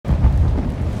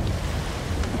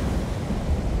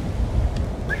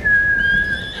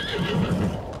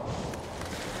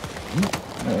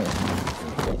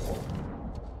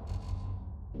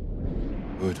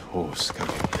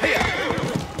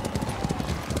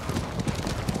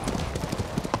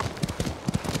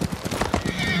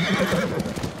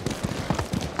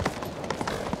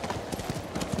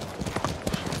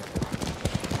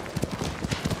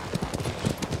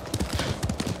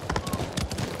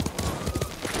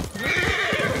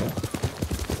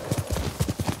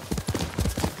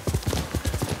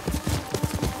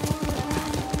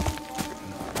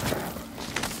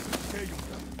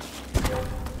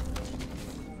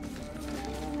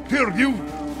are you?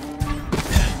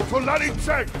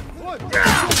 Soldatencheck!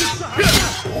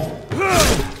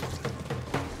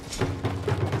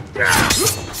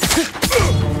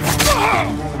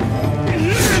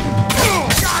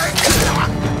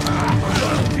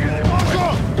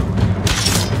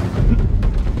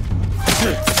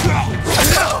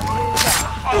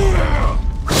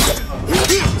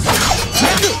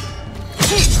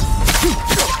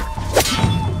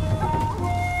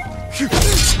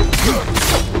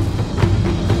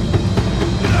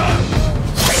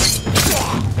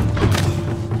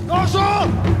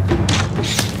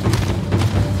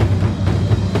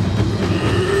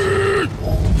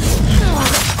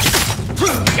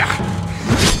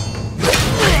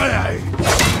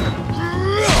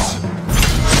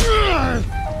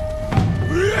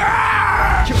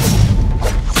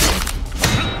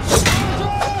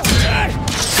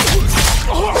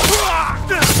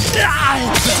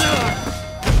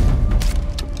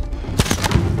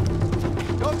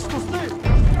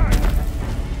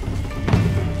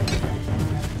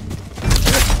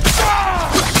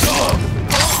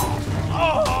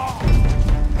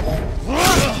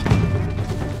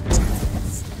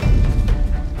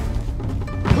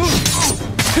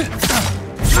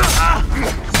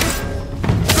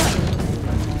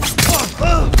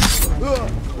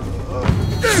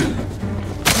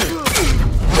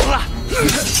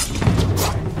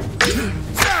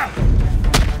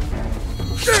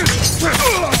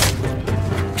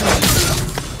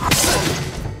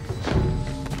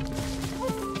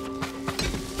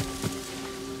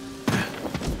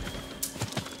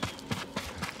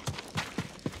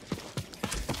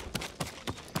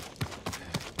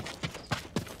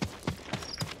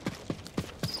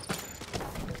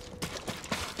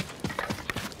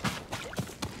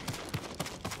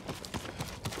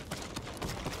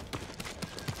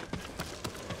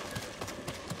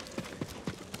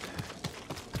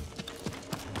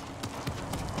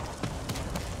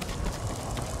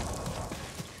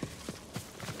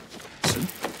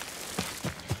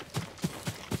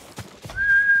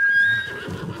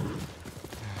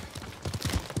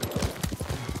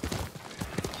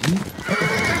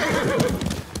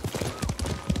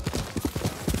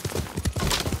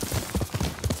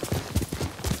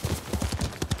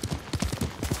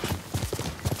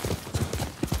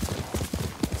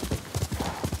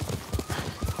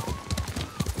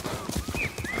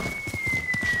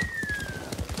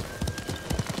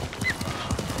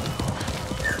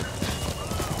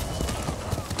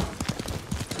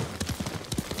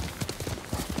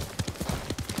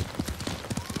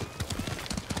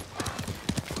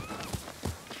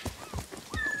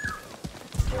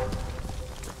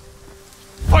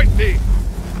 Fight me!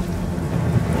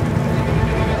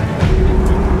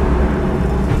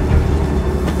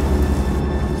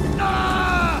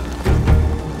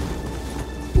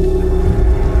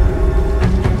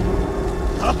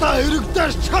 Ата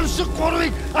эрэгдэж чам шиг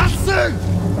гурвыг алсан!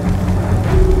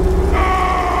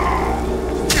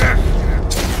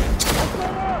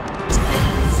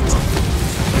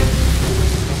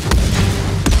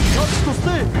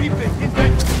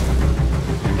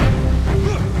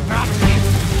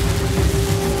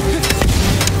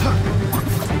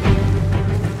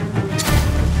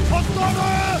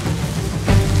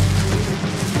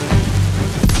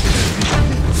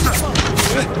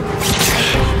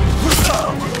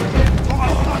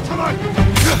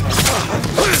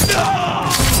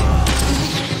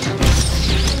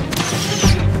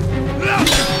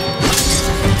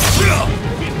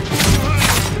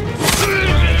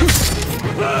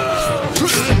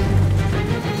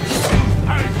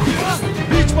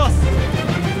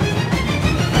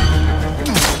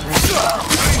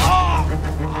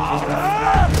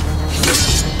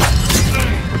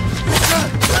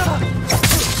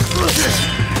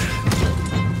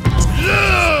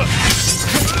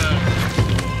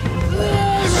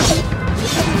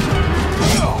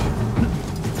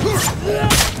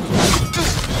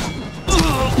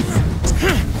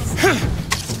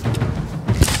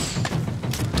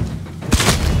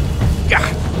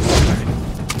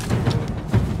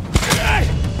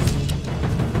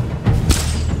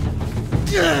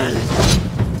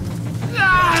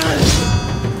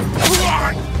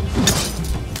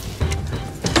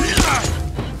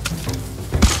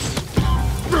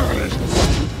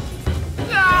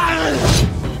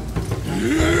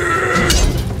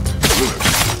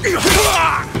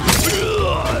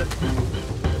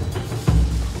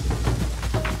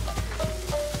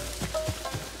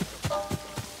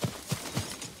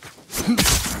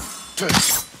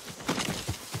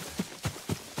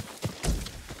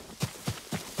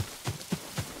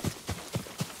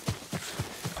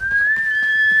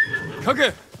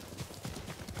影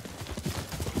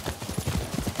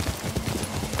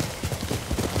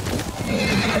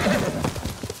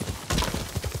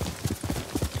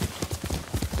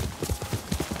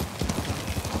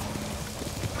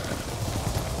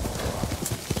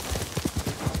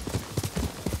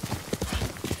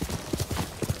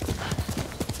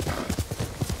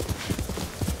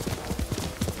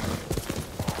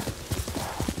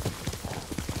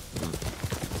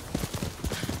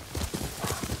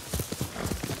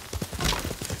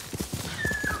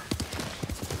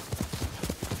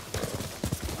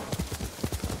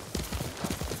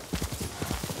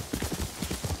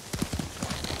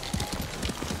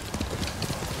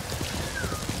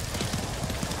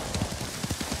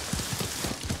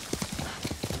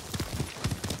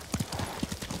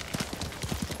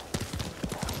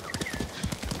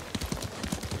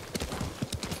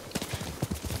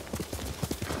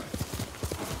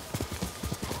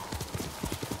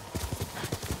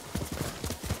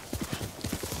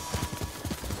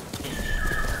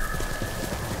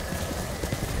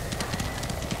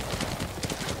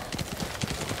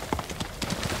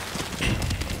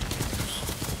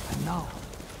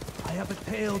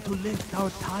tale to lift our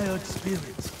tired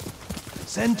spirits.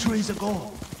 Centuries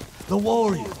ago, the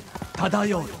warrior,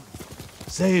 Tadayori,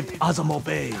 saved Azamo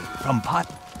Bay from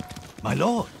My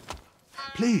lord,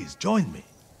 please join me.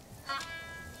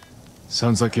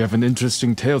 Sounds like you have an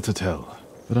interesting tale to tell,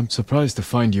 but I'm surprised to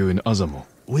find you in Azamo.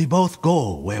 We both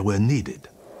go where we're needed,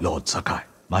 Lord Sakai.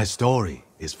 My story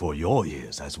is for your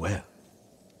ears as well.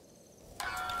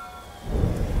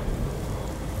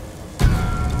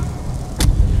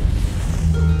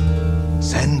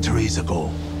 Centuries ago,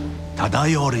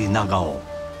 Tadayori Nagao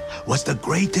was the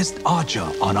greatest archer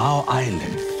on our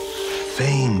island,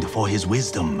 famed for his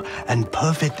wisdom and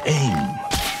perfect aim.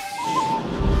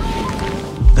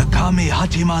 The Kami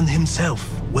Hachiman himself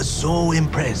was so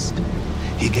impressed,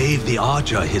 he gave the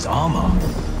archer his armor,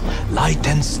 light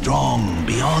and strong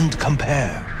beyond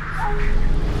compare.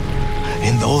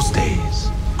 In those days,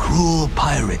 cruel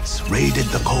pirates raided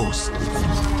the coast.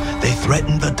 They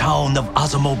threatened the town of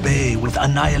Azamo Bay with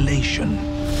annihilation.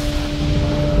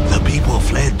 The people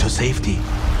fled to safety,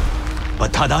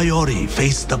 but Tadayori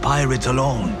faced the pirates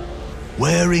alone,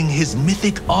 wearing his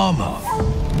mythic armor.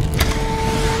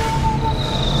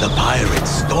 The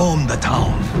pirates stormed the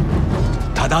town.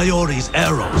 Tadayori's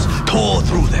arrows tore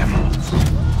through them.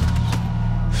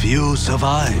 Few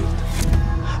survived,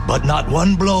 but not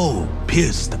one blow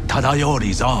pierced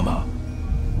Tadayori's armor.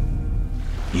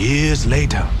 Years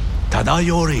later,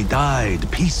 Tadayori died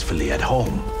peacefully at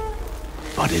home,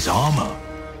 but his armor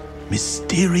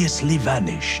mysteriously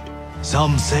vanished.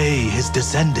 Some say his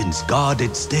descendants guard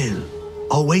it still,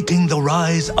 awaiting the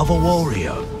rise of a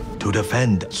warrior to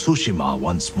defend Tsushima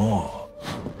once more.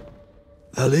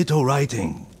 The little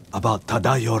writing about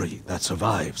Tadayori that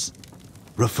survives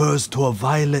refers to a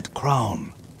violet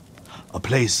crown, a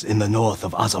place in the north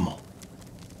of Azamo,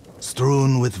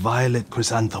 strewn with violet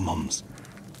chrysanthemums,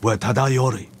 where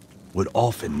Tadayori would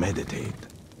often meditate.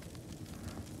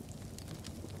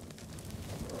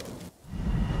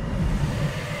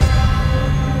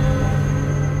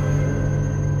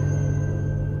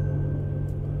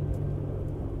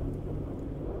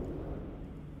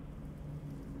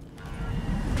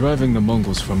 Driving the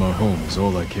Mongols from our home is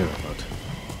all I care about.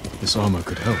 This armor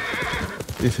could help,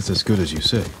 if it's as good as you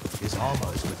say. His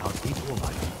armor is without equal,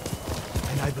 my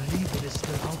lord, and I believe it is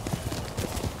still out there.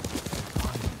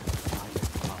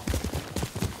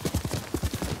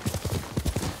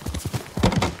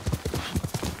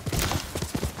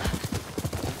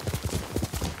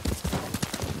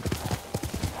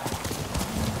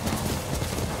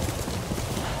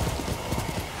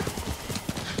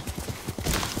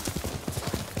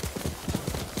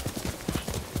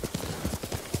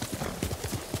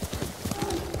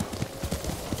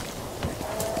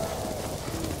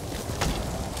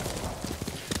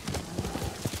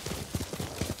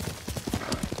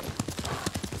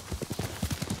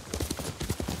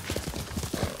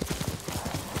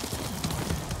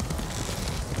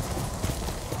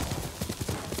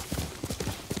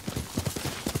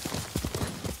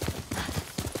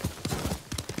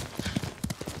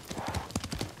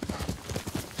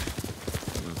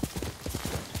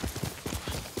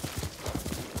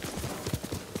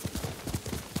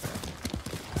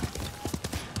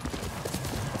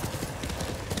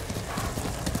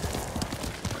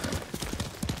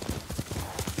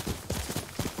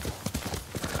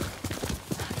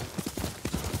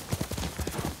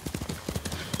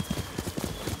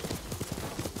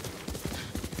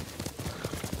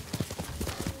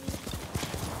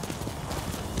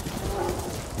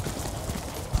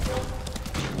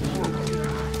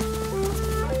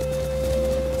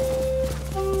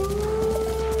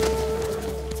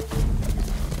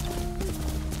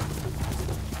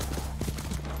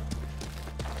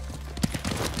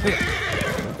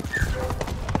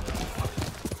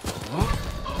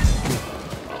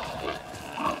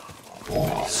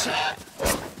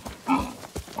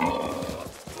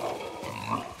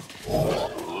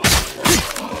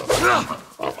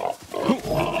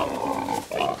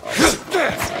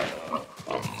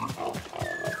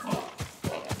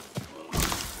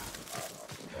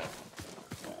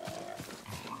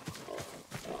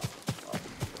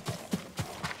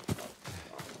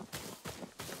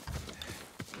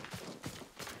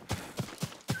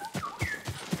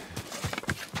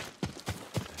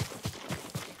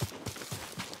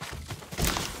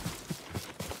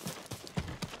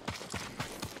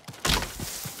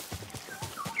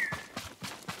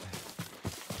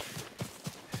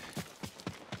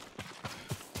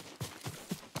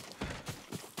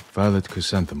 Violet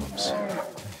chrysanthemums.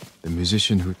 The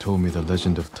musician who told me the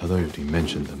legend of Tadayori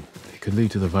mentioned them. They could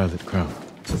lead to the violet crown.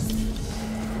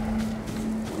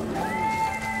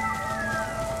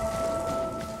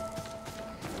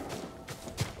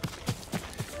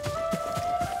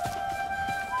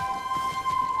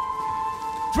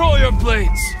 Throw your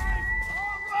blades!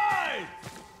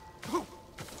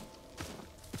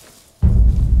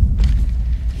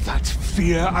 That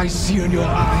fear I see in your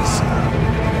eyes.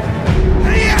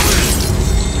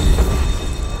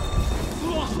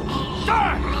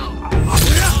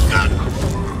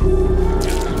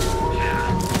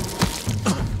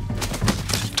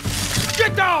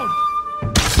 Get down!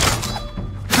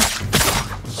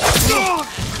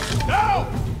 Now!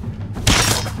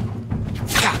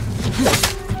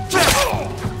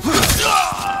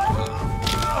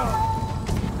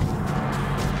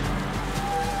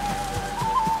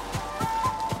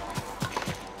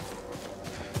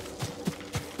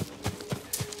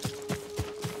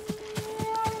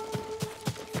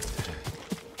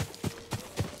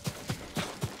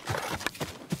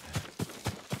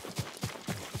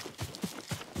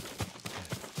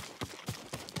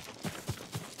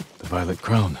 Violet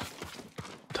Crown.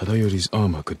 Tadayori's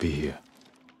armor could be here.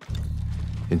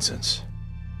 Incense.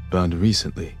 Bound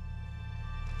recently.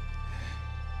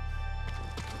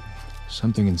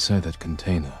 Something inside that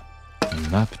container. A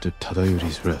map to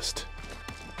Tadayori's rest.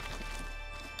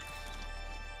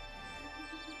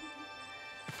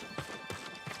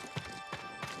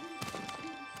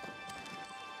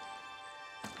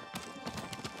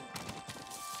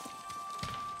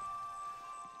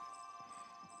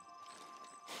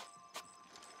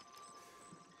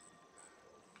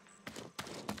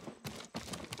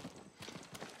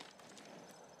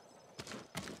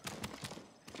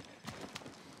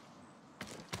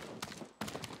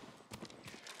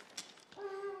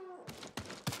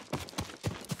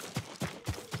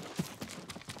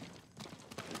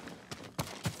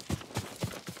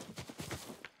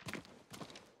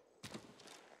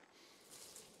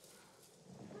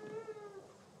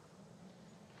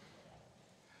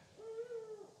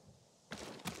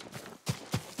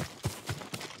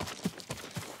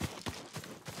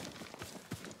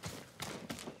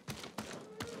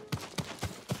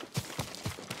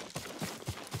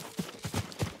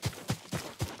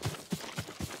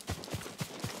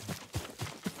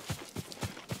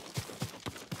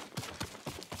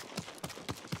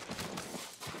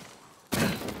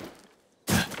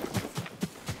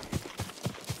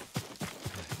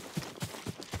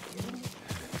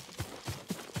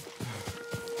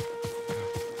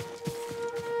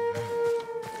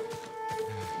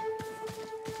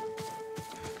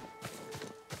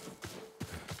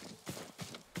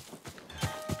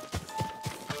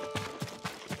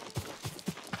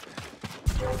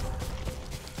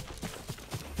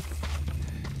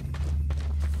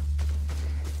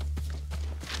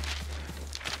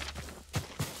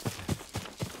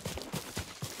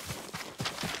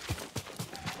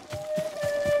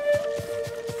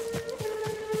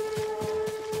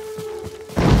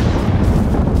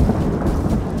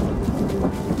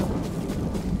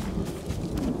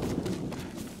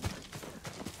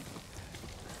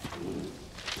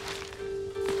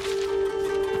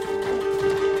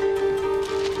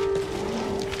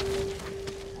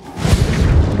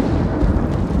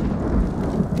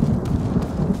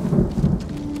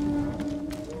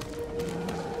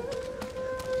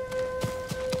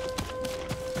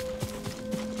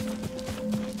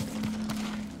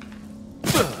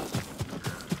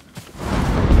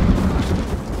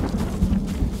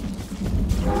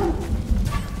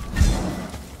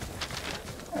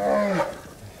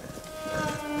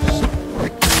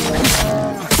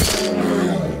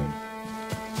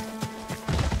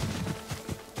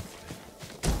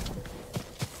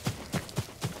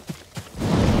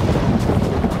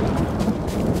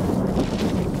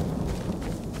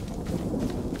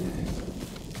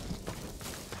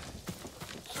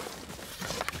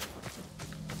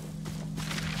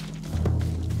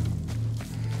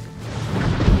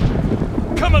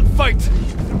 Fight!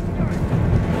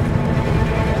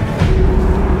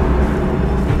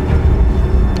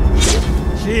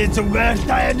 She's worth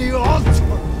any odds.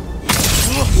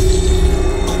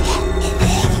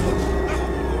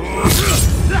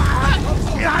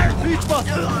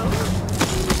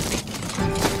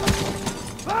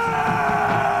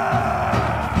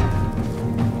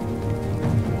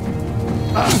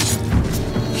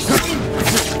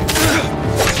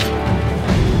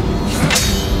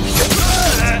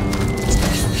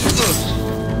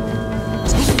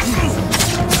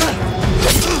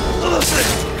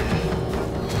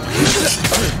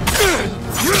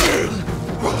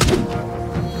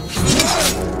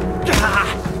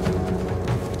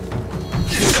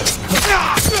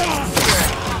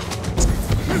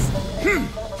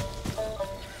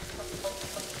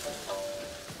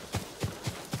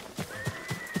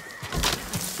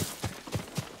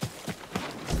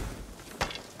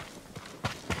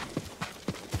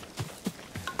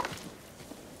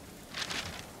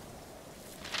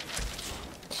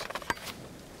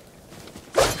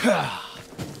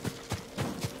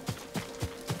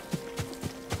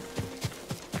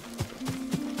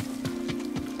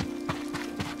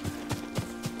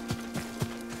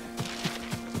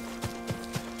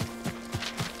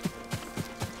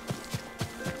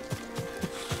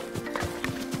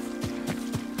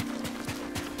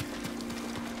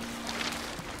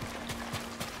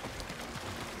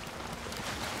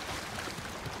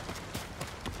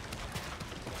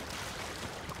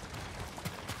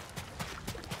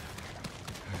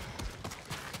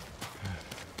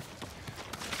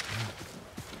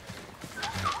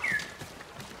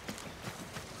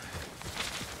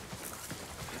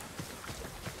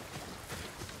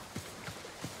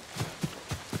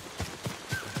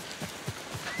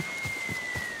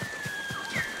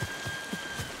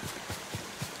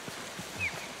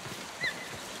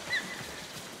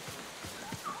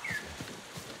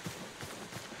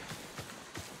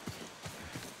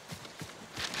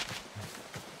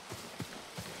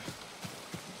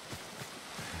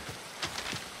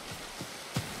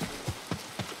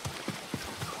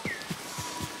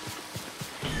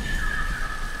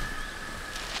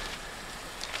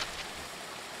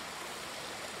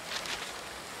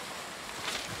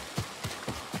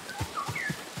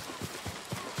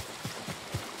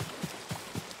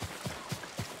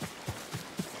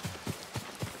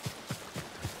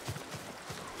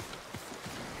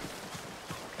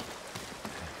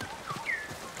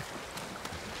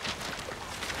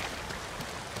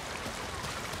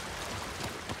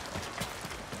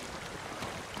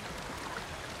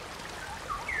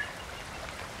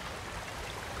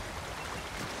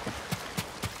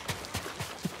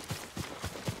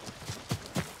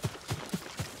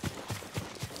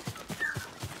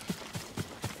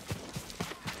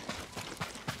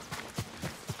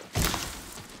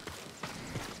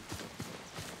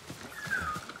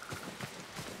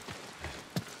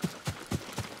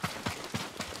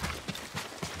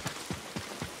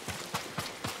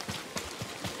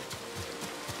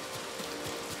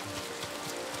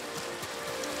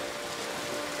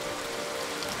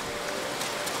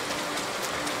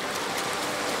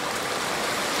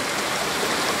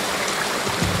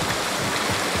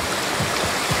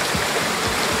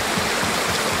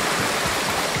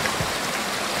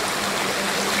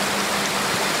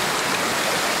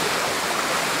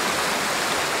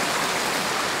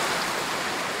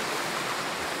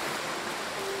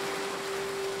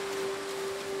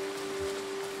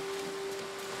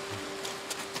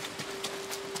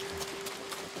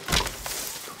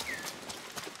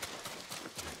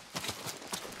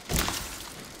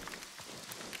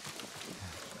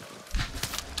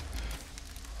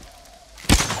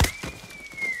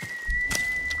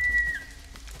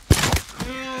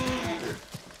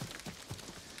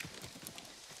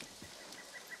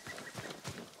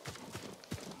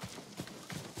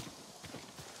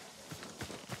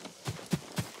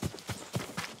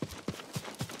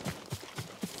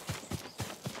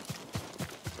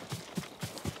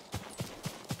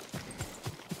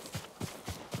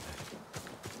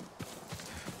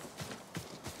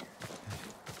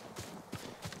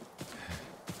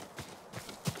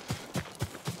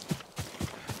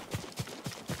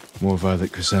 More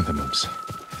violet chrysanthemums.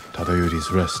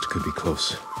 Tadayori's rest could be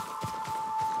close.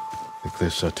 The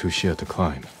cliffs are too sheer to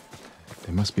climb.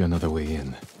 There must be another way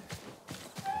in.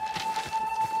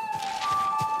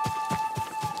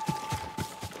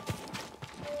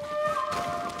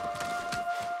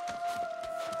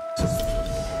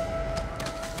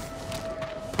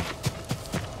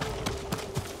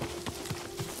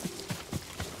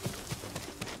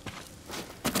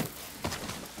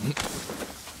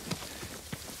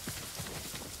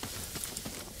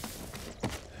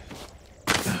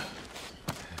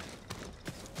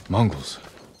 Mongols.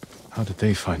 How did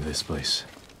they find this place?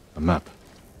 A map,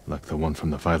 like the one from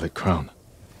the Violet Crown.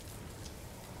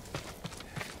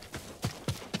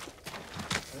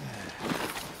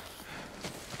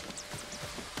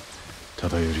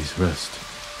 Tadayori's rest.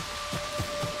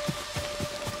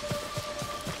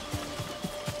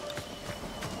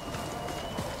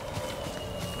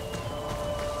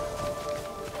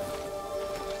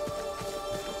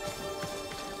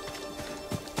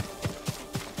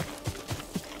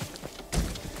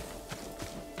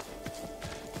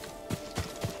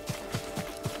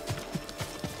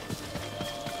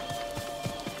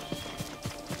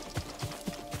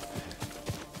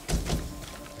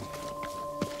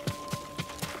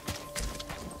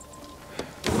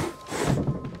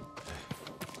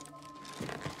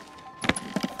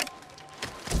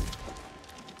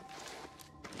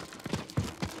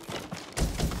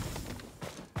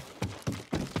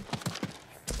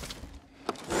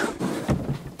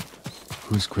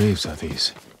 Whose graves are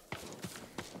these?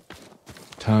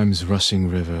 Time's rushing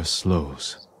river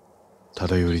slows.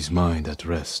 Tadayori's mind at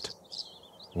rest.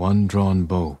 One drawn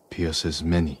bow pierces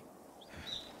many.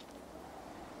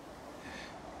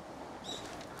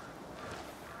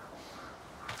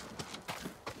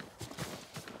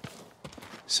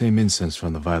 Same incense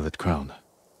from the Violet Crown,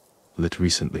 lit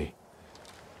recently.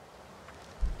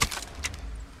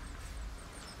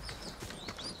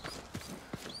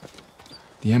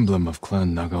 The emblem of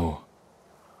Clan Nagao.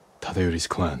 Tadayori's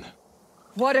clan.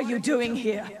 What are you doing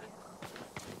here?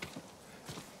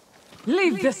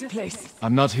 Leave this place!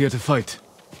 I'm not here to fight.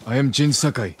 I am Jin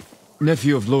Sakai,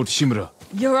 nephew of Lord Shimura.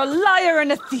 You're a liar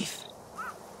and a thief!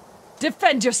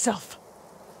 Defend yourself!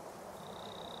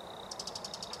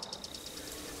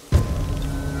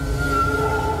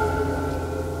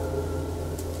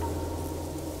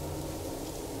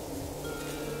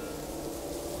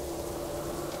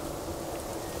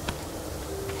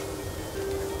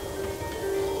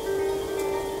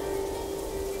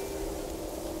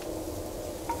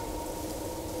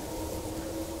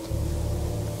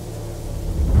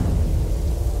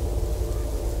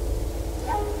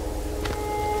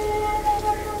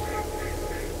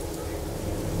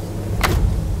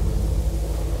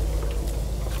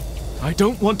 I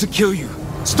don't want to kill you.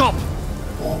 Stop!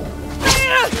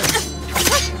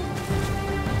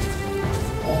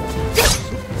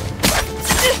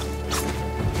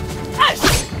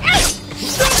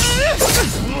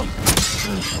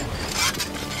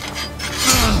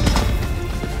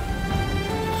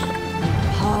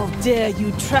 How dare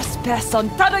you trespass on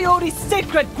Tadayori's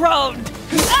sacred ground!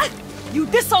 You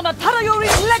dishonor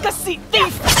Tadayori's legacy,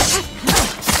 thief!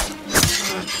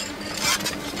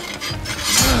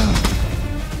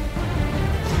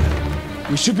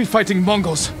 We should be fighting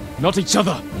Mongols, not each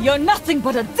other. You're nothing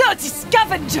but a dirty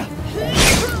scavenger!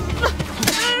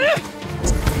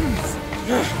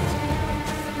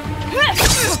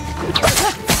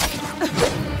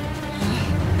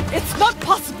 It's not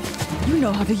possible! You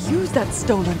know how to use that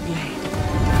stolen blade.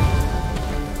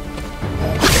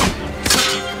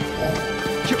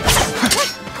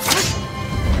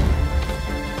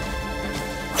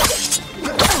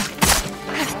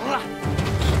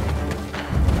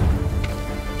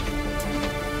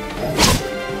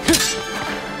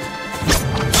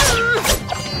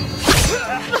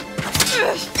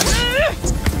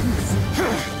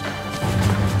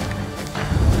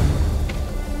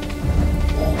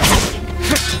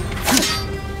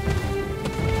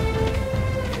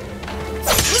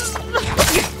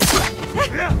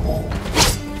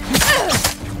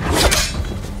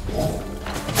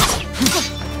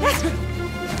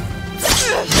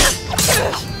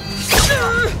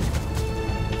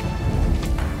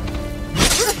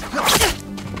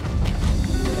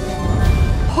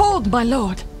 Hold, my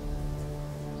lord.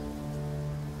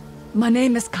 My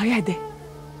name is Kaede,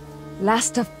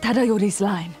 last of Tadayori's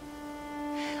line.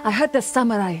 I heard the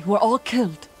samurai were all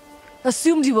killed.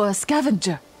 Assumed you were a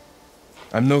scavenger.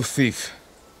 I'm no thief.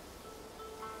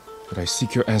 But I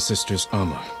seek your ancestors'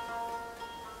 armor.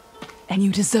 And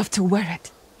you deserve to wear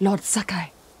it, Lord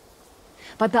Sakai.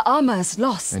 But the armor is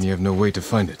lost. And you have no way to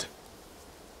find it.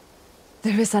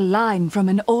 There is a line from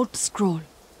an old scroll.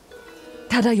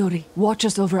 Tadayori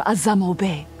watches over Azamo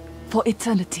Bay for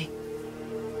eternity.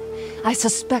 I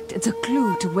suspect it's a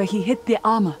clue to where he hid the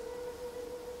armor.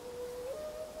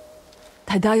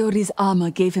 Tadayori's armor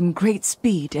gave him great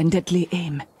speed and deadly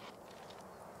aim.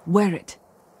 Wear it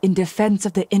in defense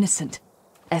of the innocent,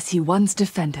 as he once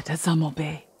defended Azamo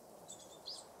Bay.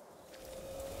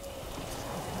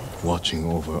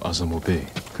 Watching over Azamo Bay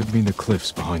could mean the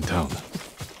cliffs behind town.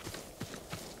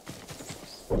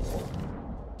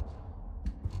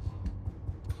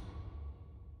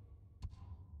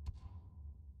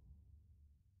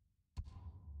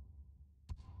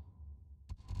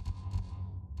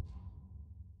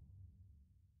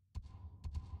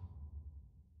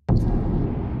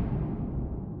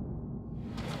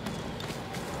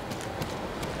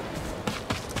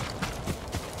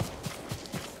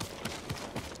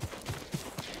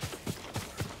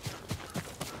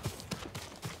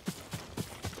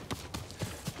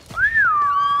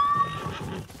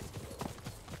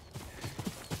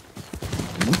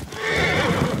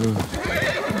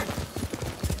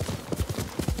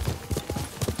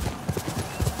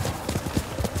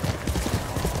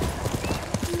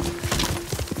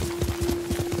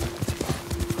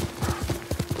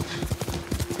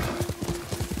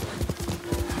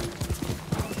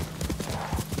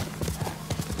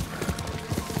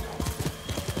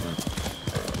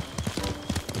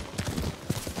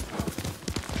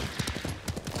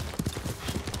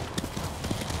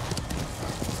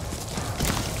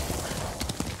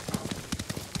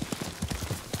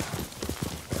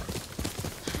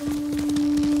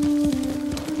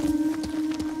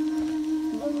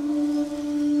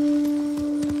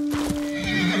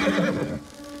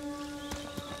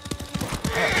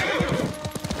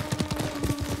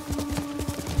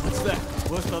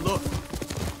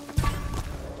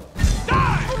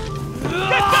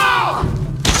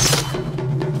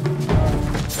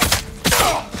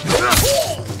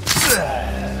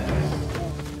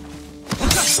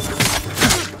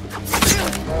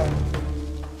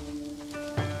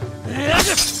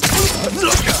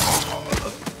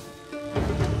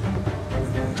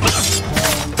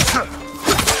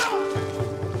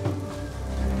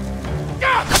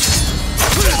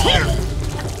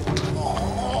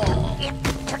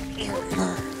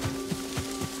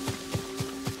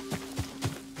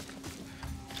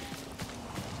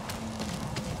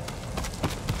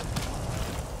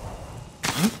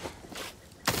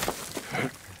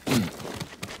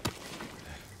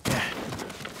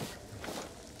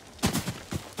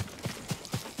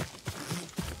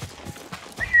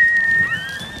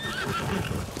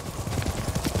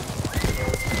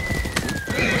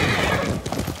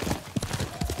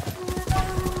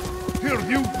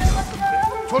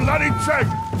 Check!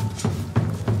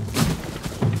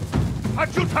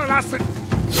 Adjutanlassen!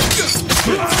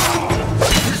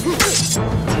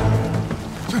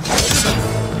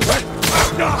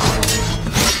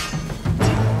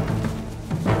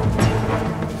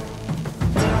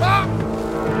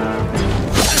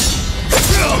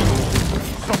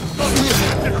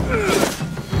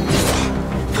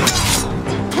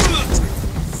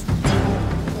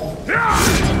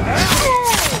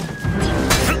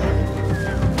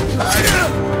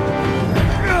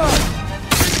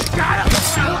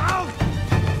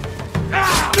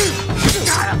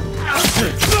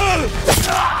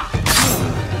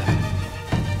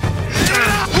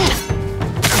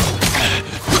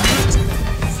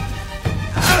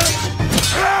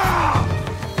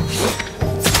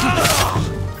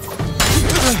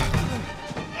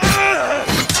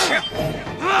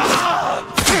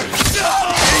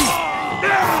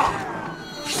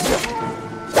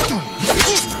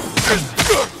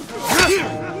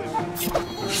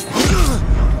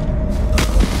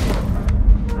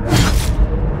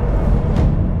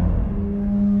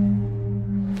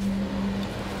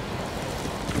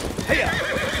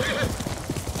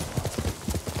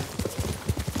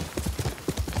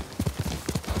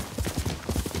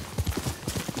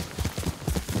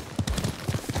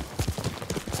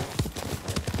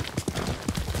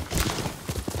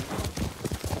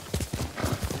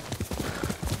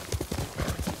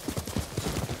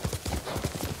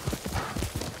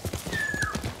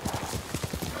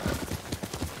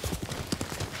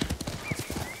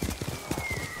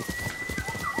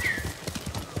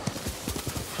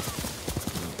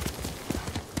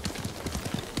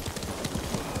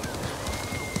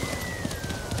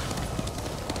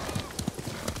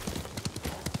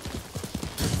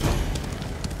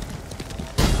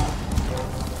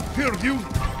 Here, you!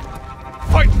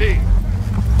 Fight me!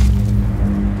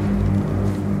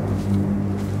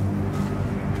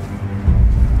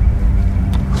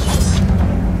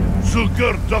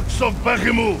 Ulgar ducks of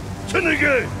Bagimu!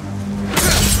 Tinige!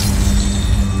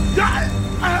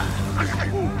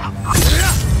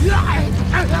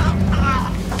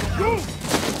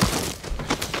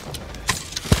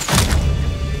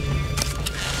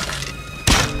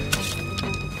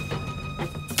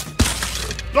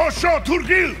 Dosha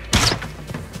Turgil!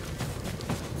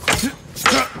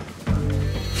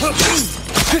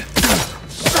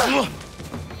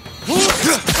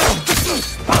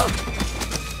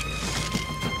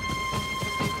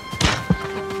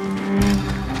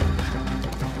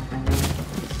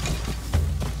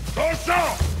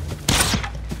 Dosha!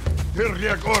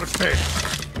 Tirlia Gorte!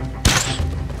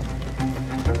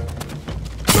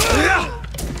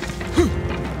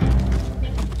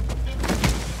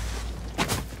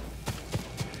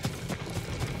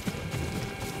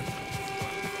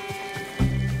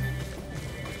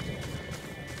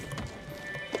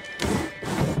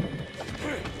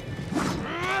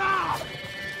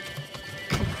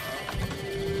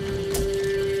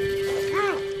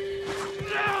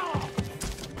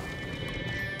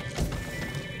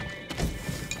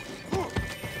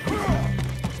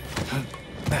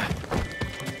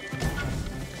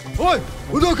 Ой!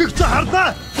 Өнөөхийг чи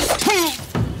хардаа!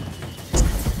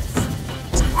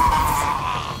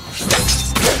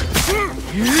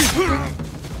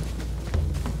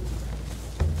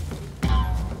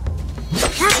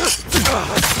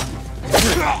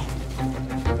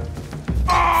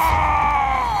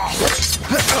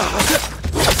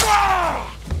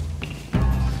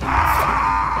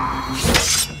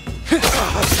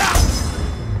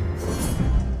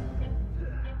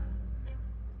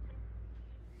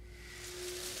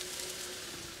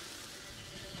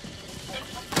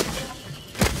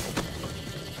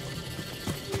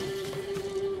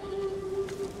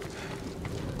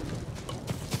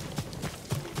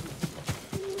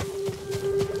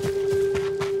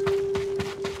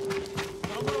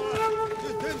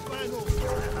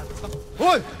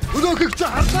 Ой! Өнөөхийг чи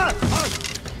хардаа!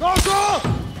 Доошоо!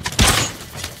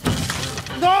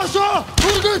 Доошоо!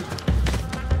 Хүргэн!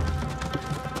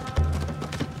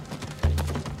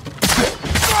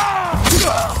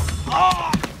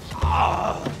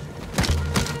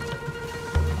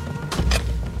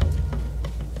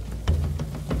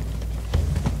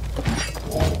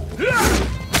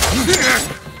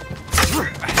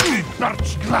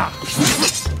 Тарчгла!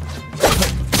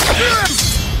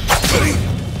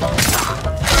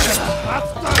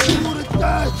 Отстань,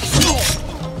 мурытай!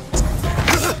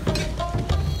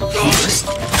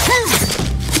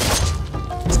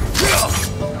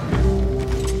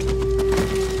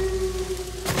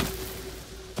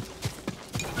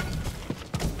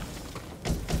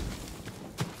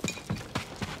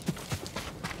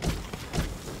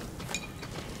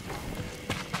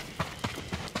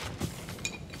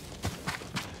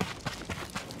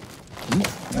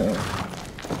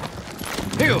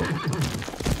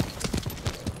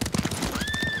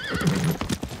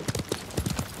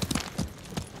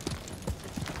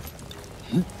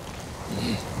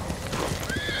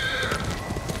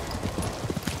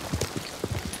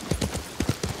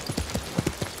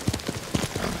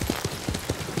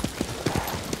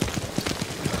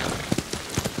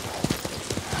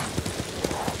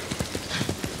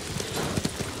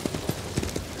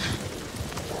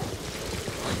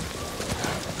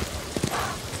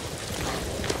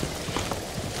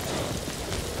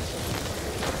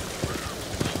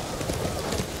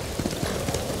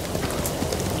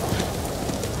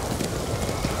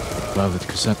 Violet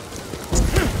cassette.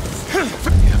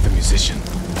 Yeah, the musician.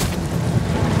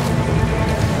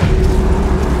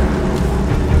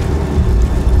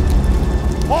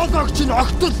 Одогч нь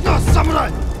огтлноос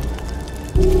самурай!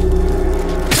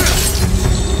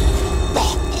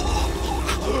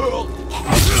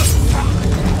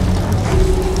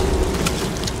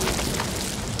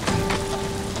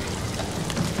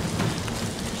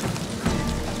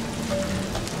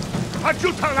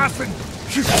 Adjutanten!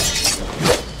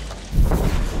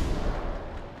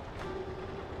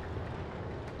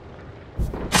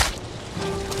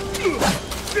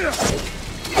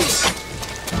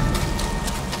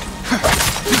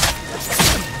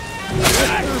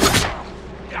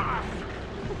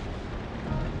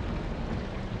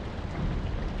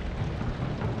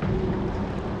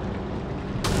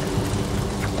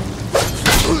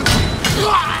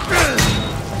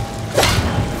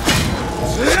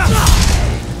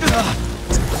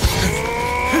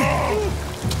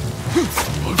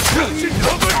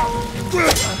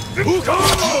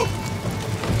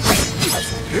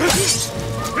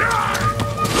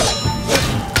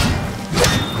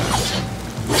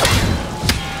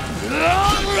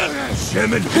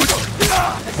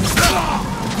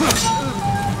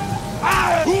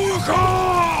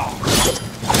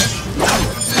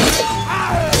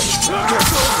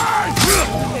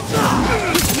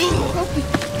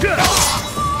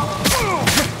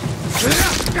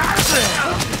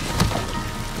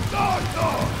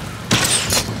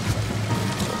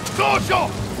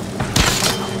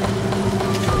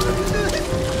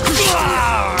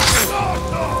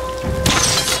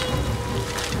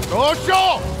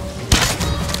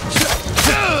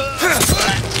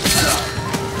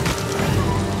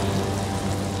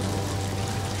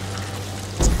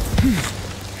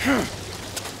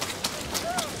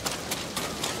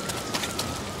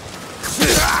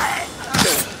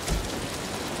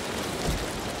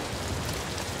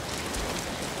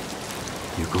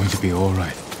 You're going to be all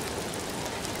right.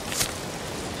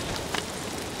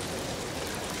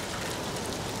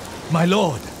 My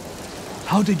lord,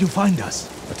 how did you find us?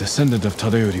 A descendant of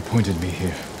Tadayori pointed me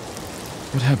here.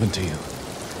 What happened to you?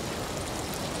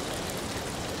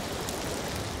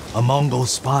 A Mongol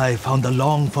spy found a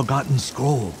long-forgotten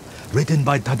scroll written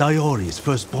by Tadayori's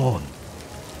firstborn.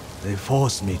 They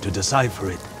forced me to decipher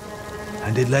it,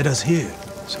 and it led us here.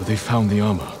 So they found the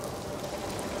armor.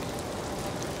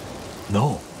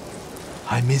 No,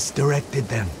 I misdirected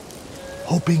them,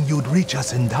 hoping you'd reach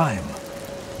us in time.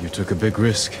 You took a big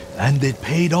risk. And it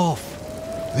paid off.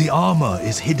 The armor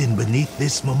is hidden beneath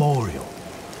this memorial.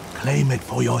 Claim it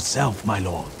for yourself, my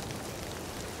lord.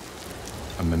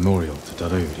 A memorial to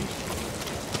Tadayori.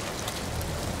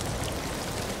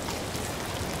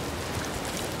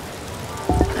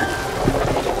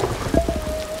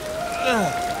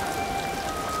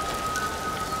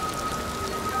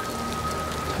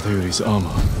 Tadayori's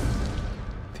armor.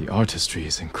 The artistry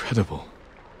is incredible.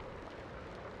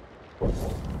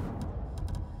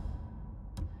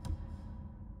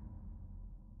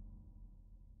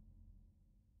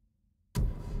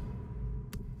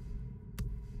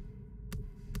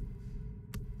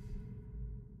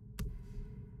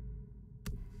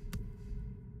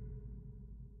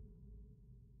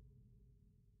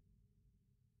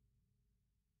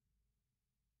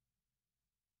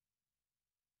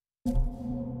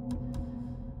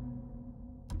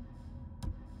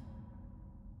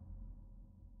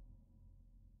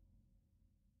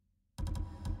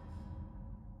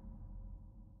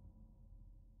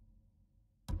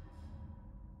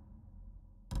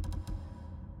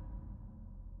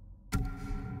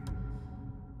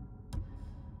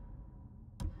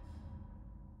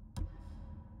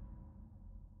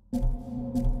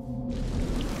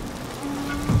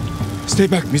 Stay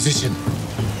back, musician.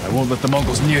 I won't let the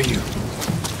Mongols near you.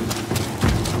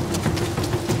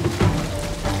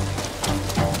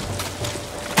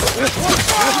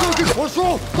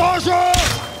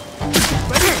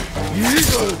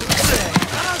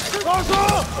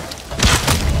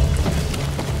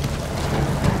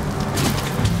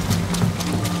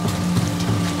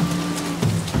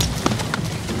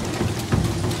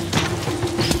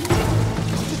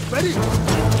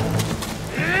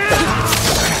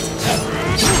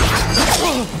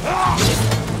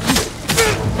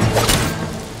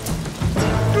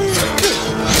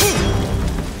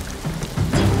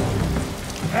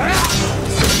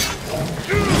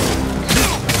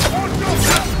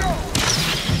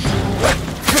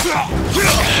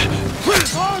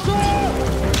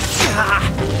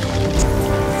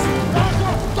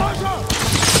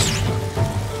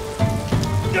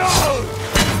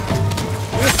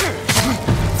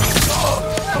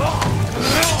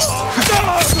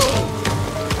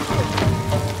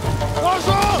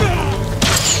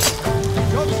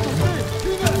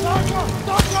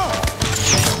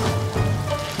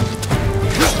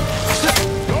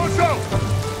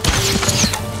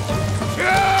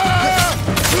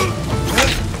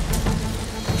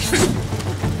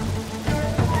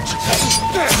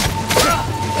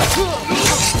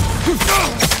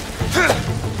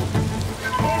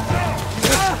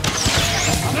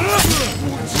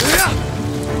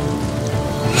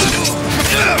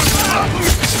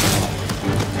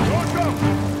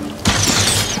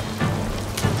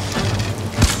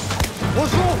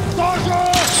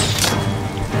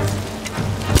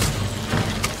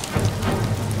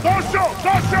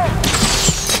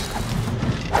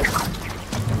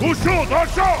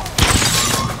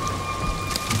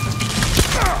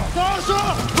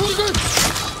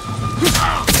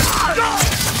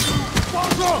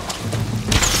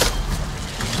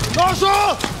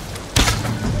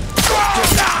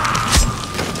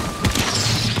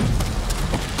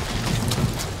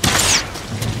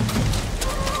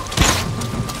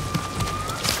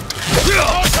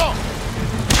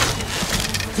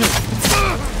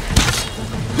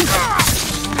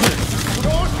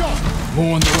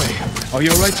 More on the way. Are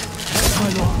you alright? Yes, my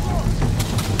lord.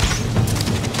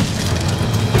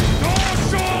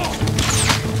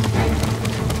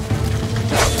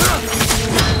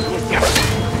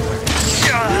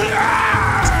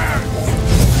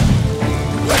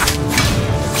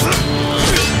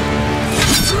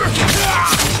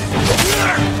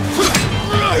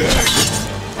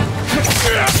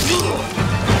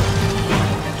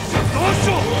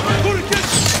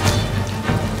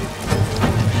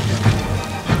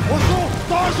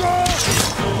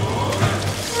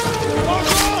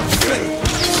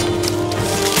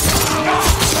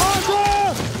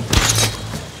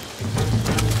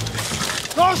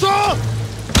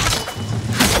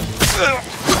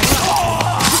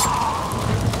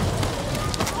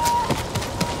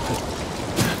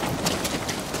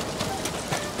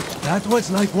 That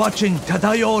was like watching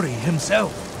Tadayori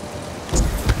himself.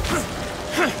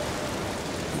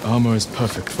 The armor is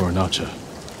perfect for an archer.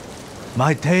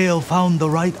 My tale found the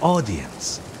right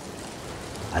audience.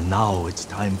 And now it's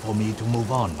time for me to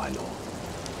move on, my lord.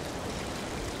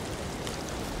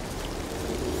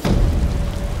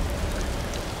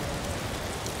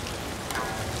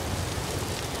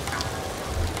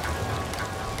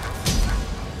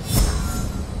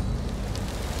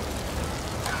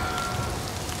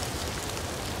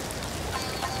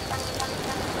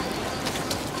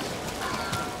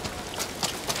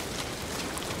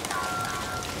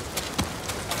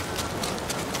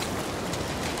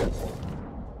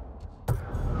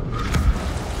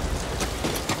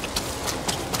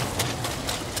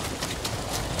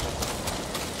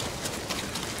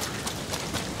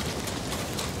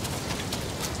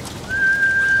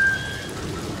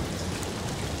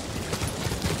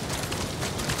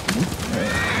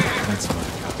 That's my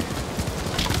cup.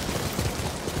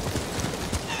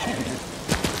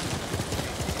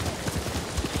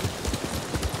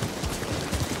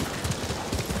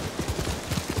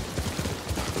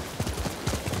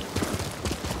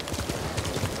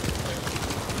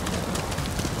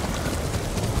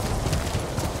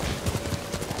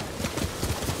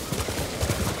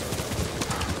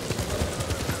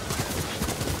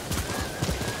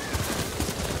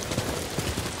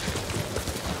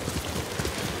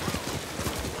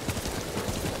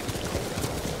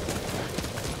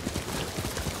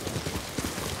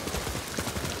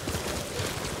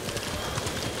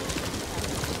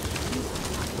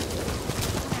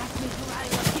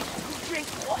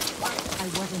 I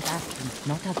wasn't asking,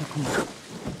 not as a command.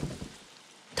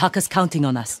 Taka's counting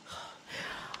on us.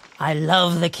 I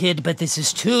love the kid, but this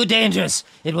is too dangerous.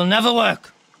 It will never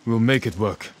work. We'll make it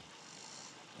work.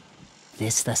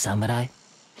 This the samurai?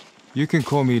 You can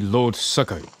call me Lord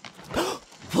Sakai.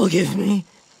 Forgive me,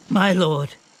 my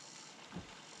lord.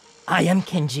 I am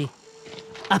Kenji,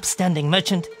 upstanding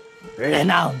merchant,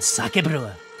 renowned sake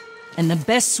brewer. And the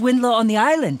best swindler on the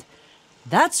island.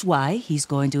 That's why he's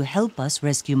going to help us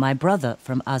rescue my brother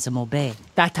from Azamo Bay.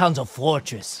 That town's a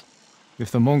fortress. If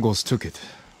the Mongols took it,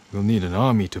 we'll need an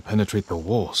army to penetrate the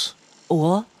walls.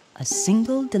 Or a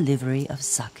single delivery of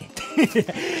sake.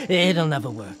 It'll never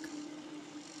work.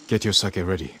 Get your sake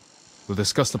ready. We'll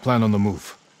discuss the plan on the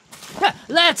move.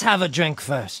 Let's have a drink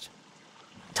first.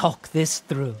 Talk this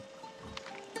through.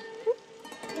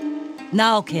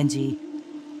 Now, Kenji.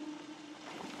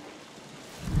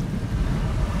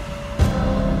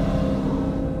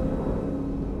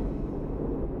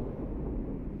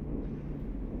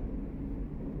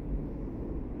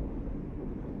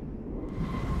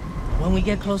 When we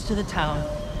get close to the town,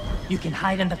 you can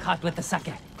hide in the cart with the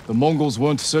sake. The Mongols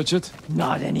won't search it?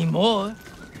 Not anymore.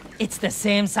 It's the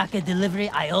same sake delivery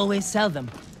I always sell them.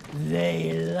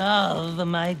 They love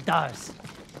my dars.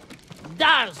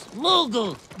 Dars!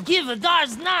 Mongols! Give a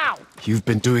dars now! You've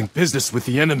been doing business with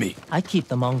the enemy. I keep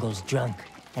the Mongols drunk,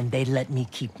 and they let me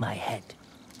keep my head.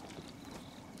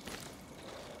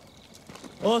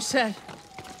 All set.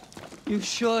 You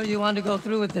sure you want to go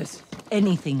through with this?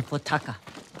 Anything for Taka.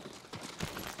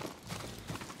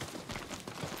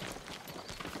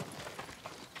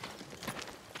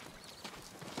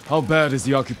 How bad is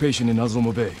the occupation in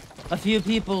Azamo Bay? A few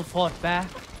people fought back.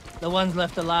 The ones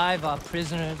left alive are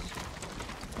prisoners.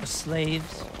 Or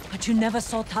slaves. But you never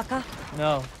saw Taka?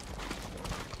 No.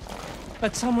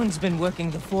 But someone's been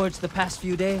working the forge the past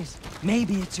few days.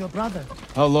 Maybe it's your brother.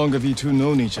 How long have you two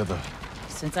known each other?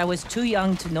 Since I was too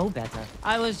young to know better.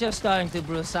 I was just starting to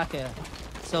brew sake.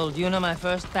 Sold Yuna my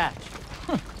first batch.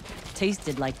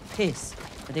 Tasted like piss,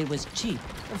 but it was cheap.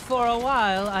 For a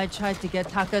while, I tried to get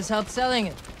Taka's help selling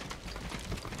it.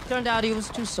 Turned out he was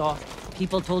too soft.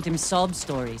 People told him sob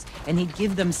stories, and he'd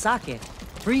give them sake,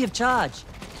 free of charge.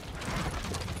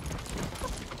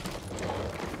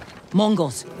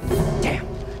 Mongols. Damn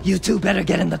You two better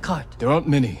get in the cart. There aren't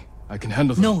many. I can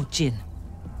handle them. No, Jin.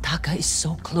 Taka is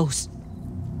so close.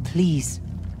 Please.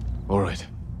 All right.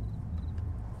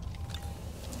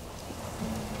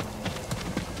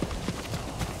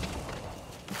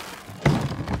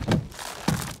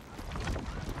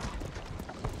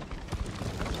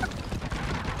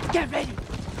 Get ready.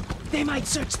 They might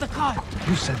search the car.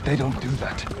 You said they don't do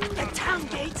that. The town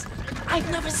gates. I've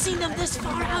never seen them this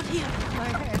far out here.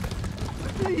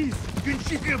 Please,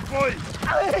 Günşik'im boy.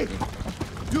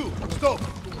 You, stop.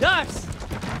 Dars!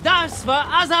 Dars for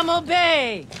Azamo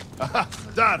Bey! Aha,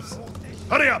 Dars.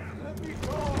 Hurry up.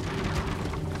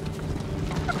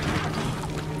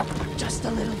 Just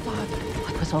a little farther.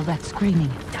 What was all that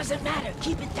screaming? Doesn't matter.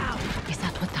 Keep it down. Is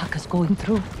that what Taka's going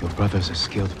through? Your brother's a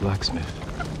skilled blacksmith.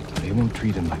 They won't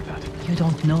treat him like that. You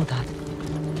don't know that.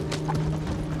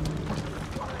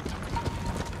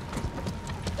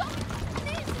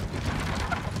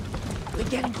 We're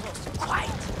getting close. Quiet.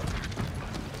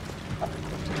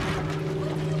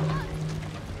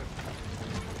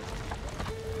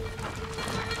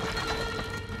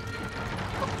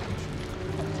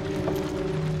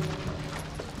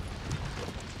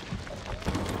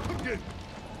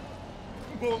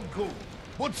 Bonko.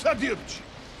 Podsadirci.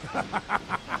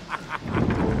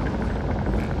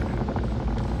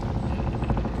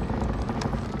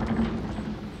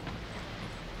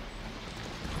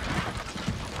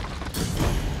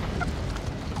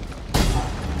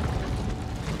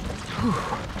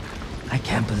 I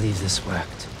can't believe this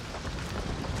worked.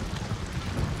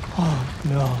 Oh,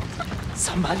 no.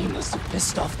 Somebody must have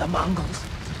pissed off the Mongols.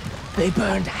 They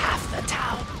burned half the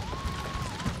town.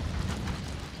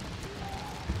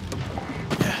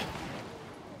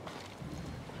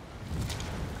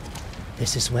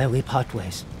 This is where we part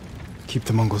ways. Keep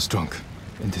the Mongols drunk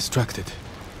and distracted.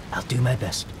 I'll do my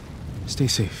best. Stay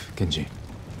safe, Genji.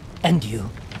 And you,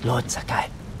 Lord Sakai.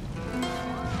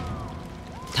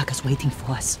 Taka's waiting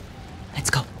for us.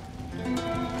 Let's go.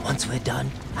 Once we're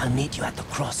done, I'll meet you at the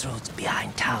crossroads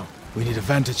behind town. We need a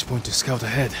vantage point to scout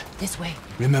ahead. This way.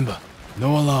 Remember,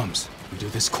 no alarms. We do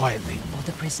this quietly. All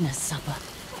the prisoners' supper.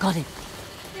 Got it.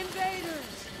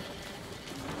 Invaders!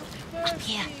 Up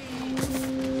here.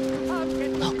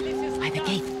 Look, by the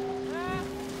gate.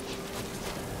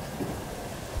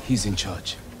 He's in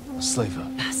charge. A slaver.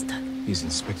 Bastard. He's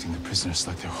inspecting the prisoners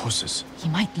like they're horses. He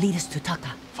might lead us to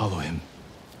Taka. Follow him.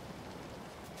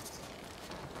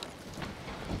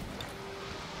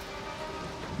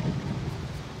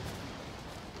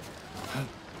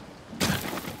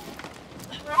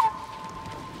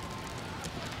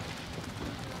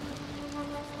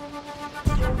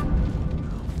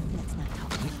 Let's not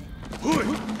talk. Hui.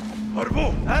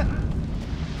 Harbo. Huh?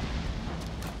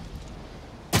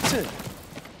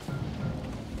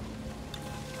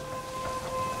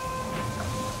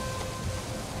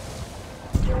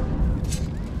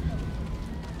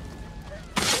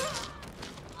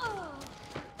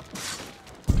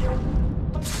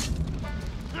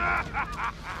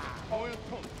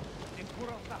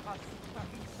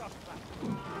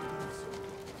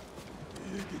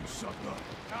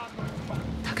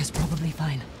 Taka's probably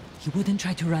fine. He wouldn't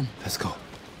try to run. Let's go.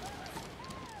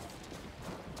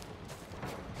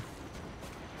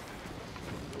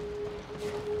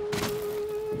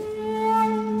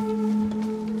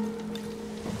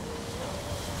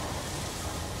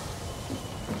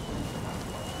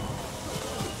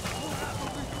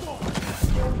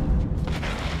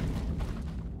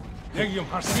 Legium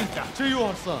Harsinta. Czy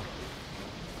Jorsa?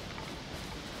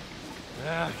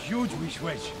 Huge wish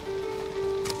wedge.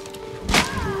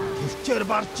 Kör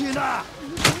Barcina!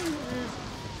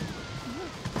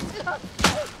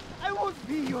 I won't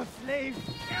be your slave!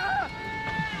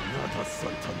 Nada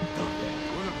Santanta.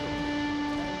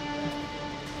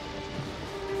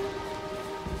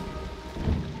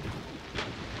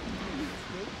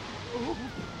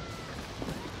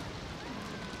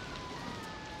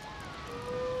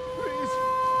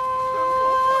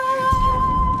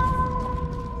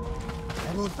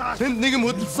 Тэнд нэг юм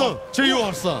хөдөлсөн. Чи юу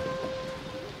харсан?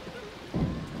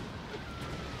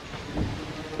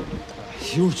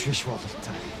 Юу ч биш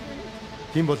бололтой.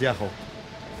 Тийм бол яах вэ?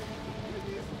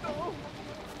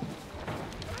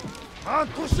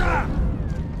 Туша!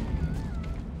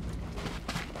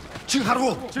 Чи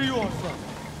харав? Чи юу харсан?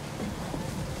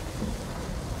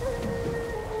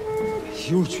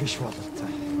 Юу ч биш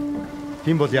бололтой.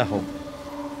 Тийм бол яах вэ?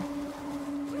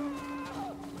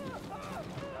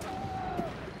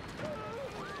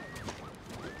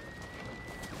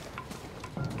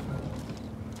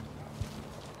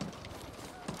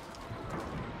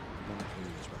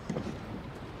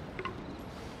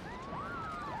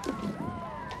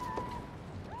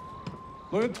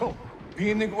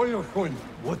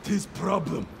 What is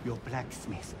problem? Your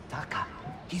blacksmith, Taka.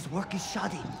 His work is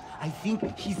shoddy. I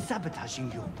think he's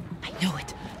sabotaging you. I know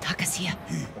it. Taka's here.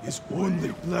 He is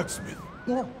only blacksmith.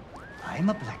 No, I'm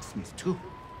a blacksmith too.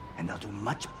 And I'll do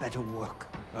much better work.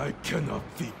 I cannot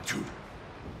beat you.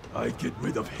 I get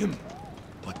rid of him.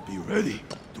 But be ready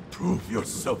to prove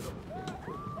yourself.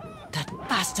 That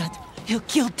bastard! He'll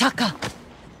kill Taka!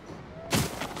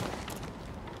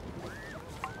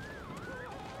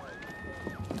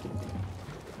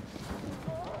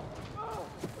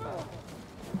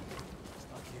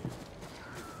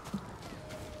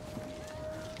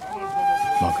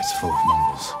 Market's full of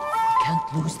Mongols. We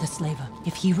can't lose the slaver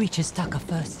if he reaches Taka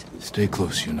first. Stay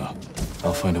close, Yuna.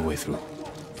 I'll find a way through.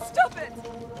 Stop it!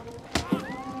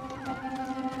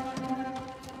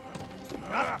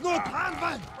 Not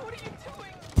Hanwag! What are you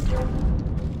doing?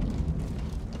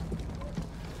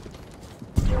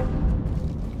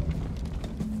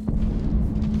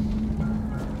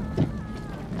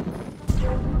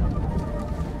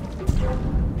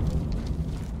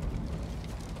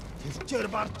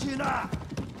 Barcina!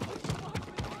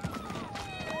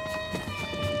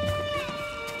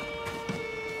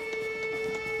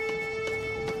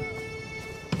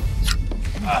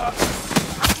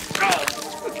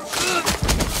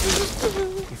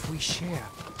 If we share...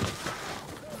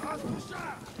 I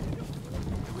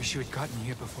wish you had gotten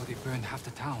here before they burned half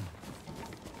the town.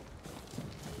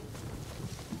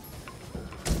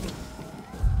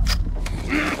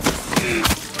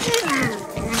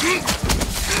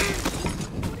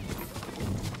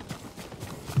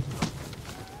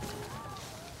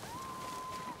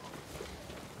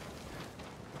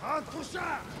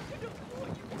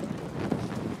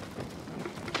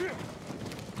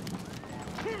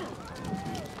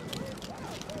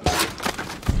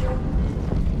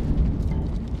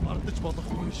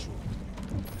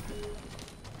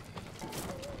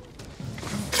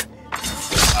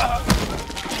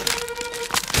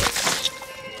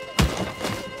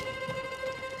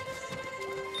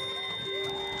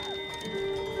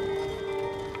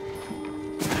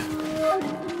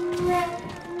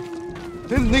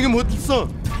 Тэнд нэг юм хөдөлсөн.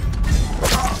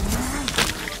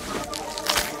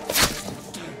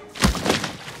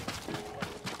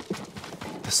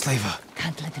 The slaver.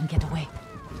 Can't let him get away.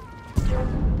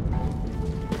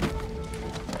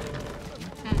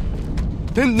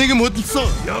 Тэнд нэг юм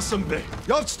хөдөлсөн. Яасан бэ?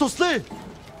 Явж туслая.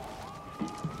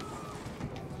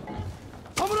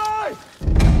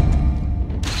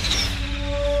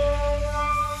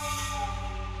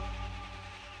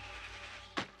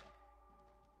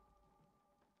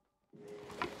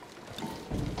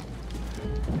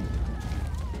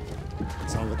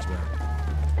 Сангаж байна.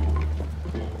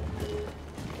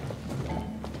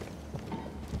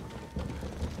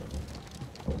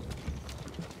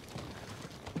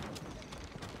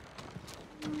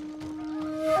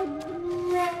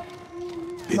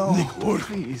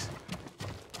 Please.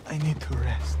 I need to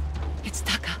rest. It's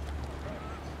Taka.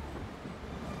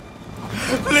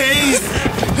 Please!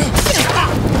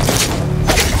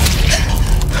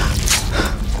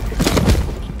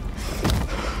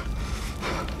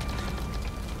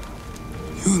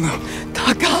 Yuna.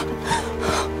 Taka!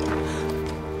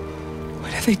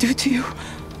 What did they do to you?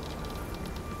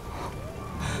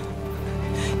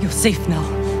 You're safe now.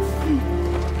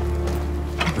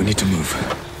 We need to move.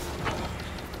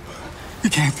 We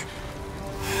can't.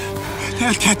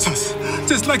 They'll catch us,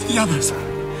 just like the others.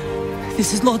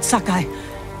 This is Lord Sakai.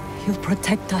 He'll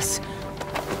protect us.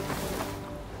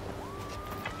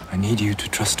 I need you to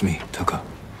trust me, Taka.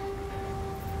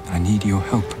 I need your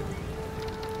help.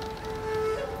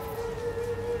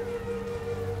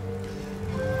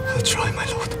 I'll try, my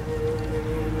lord.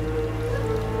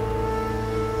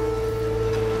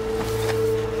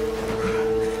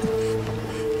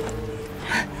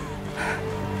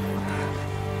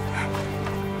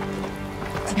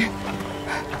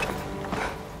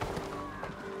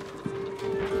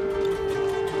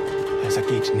 There's a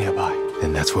gate nearby.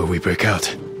 Then that's where we break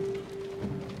out.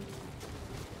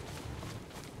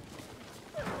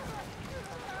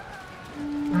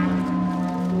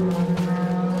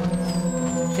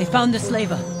 They found the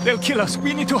slaver. They'll kill us.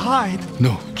 We need to hide.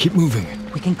 No, keep moving.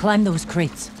 We can climb those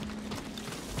crates.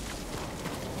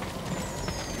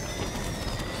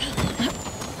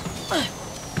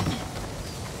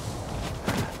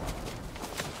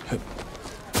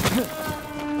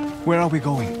 Where are we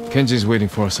going? Kenji's waiting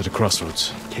for us at the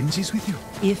crossroads. Kenji's with you?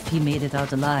 If he made it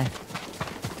out alive.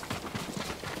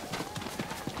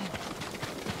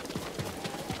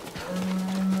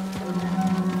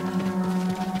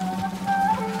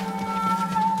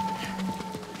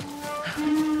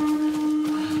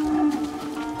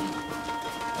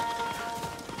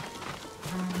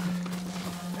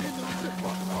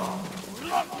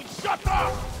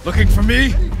 Looking for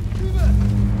me?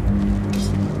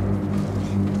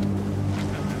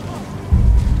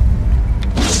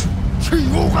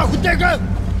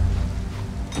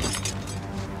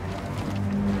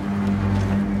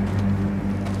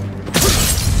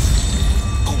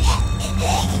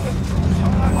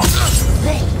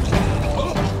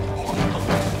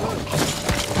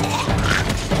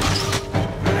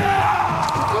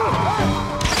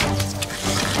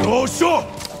 Oh, sure!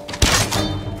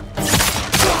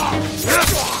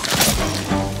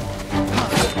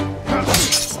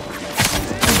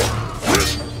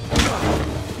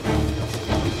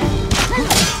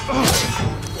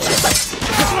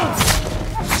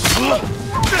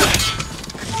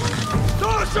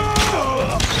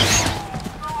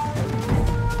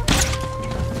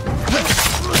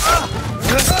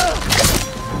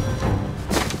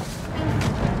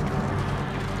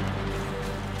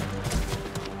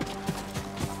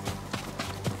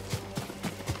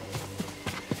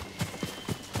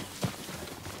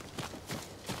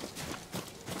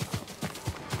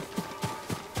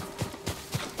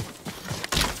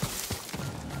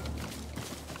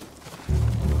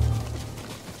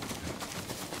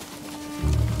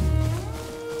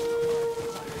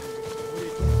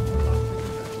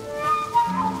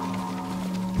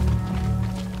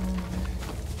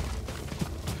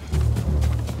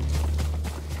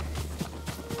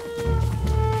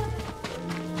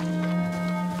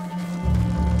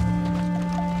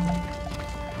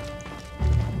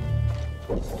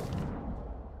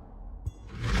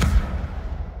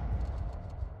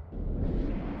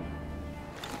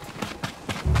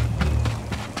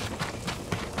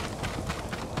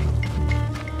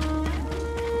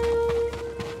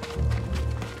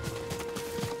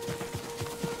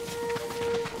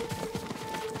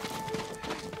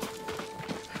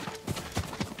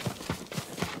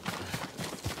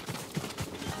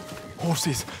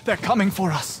 Horses, they're coming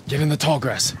for us. Get in the tall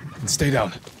grass and stay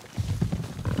down.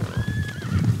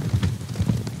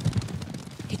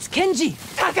 It's Kenji!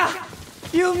 Taka!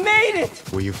 You made it!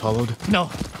 Were you followed? No,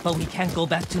 but we can't go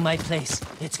back to my place.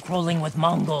 It's crawling with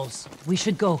Mongols. We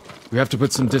should go. We have to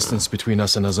put some distance between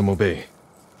us and Azamo Bay.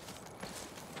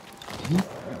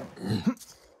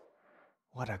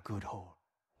 What a good hole.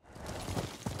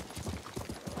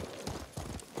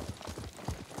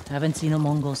 Haven't seen a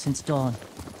Mongol since dawn.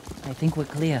 I think we're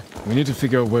clear. We need to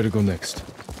figure out where to go next.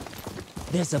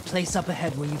 There's a place up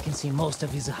ahead where you can see most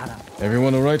of Izuhara.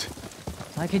 Everyone all right?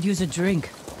 I could use a drink.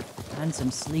 And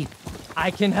some sleep. I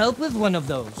can help with one of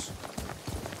those.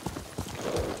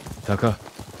 Taka,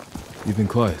 you've been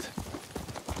quiet.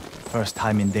 First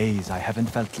time in days I haven't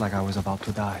felt like I was about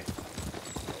to die.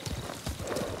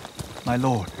 My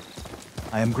lord,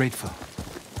 I am grateful.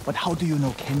 But how do you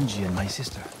know Kenji and my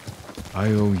sister? I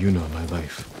owe Yuna my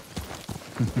life.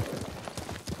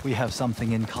 We have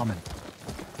something in common.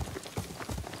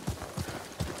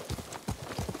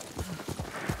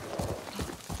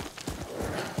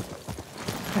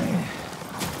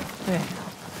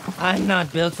 I'm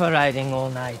not built for riding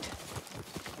all night.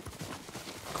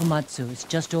 Komatsu is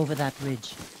just over that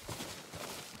ridge.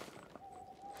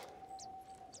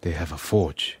 They have a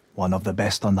forge. One of the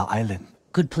best on the island.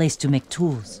 Good place to make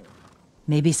tools.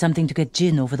 Maybe something to get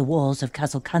Jin over the walls of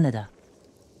Castle Kaneda.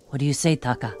 What do you say,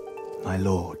 Taka? My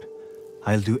lord,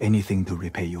 I'll do anything to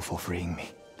repay you for freeing me.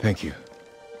 Thank you.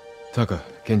 Taka,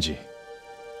 Kenji,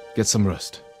 get some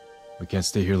rest. We can't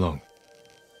stay here long.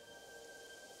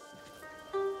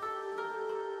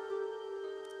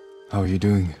 How are you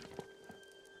doing?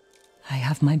 I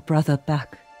have my brother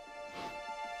back.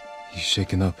 He's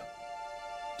shaken up.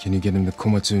 Can you get him to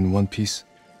Komatsu in one piece?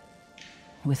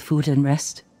 With food and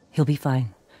rest, he'll be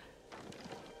fine.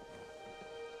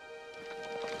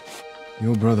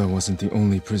 Your brother wasn't the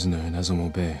only prisoner in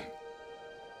Azamo Bay.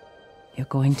 You're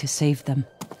going to save them.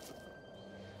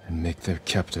 And make their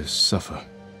captors suffer.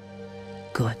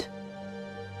 Good.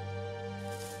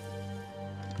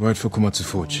 Ride for Komatsu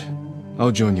Forge.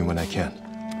 I'll join you when I can.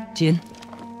 Jin.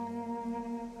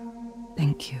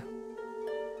 Thank you.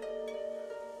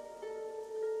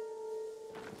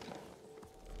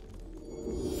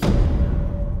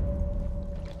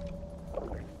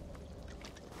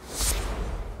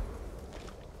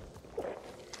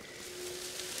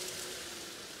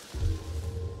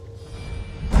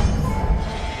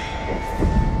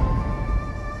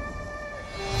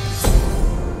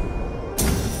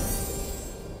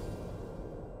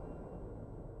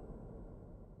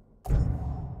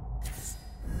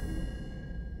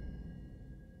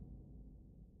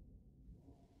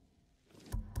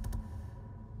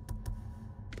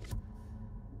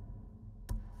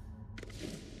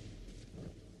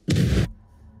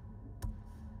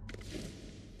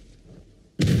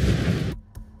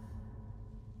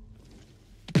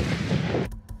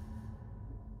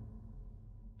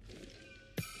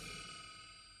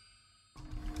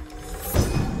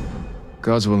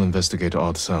 Gods will investigate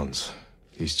odd sounds.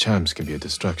 These chimes can be a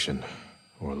distraction,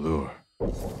 or a lure.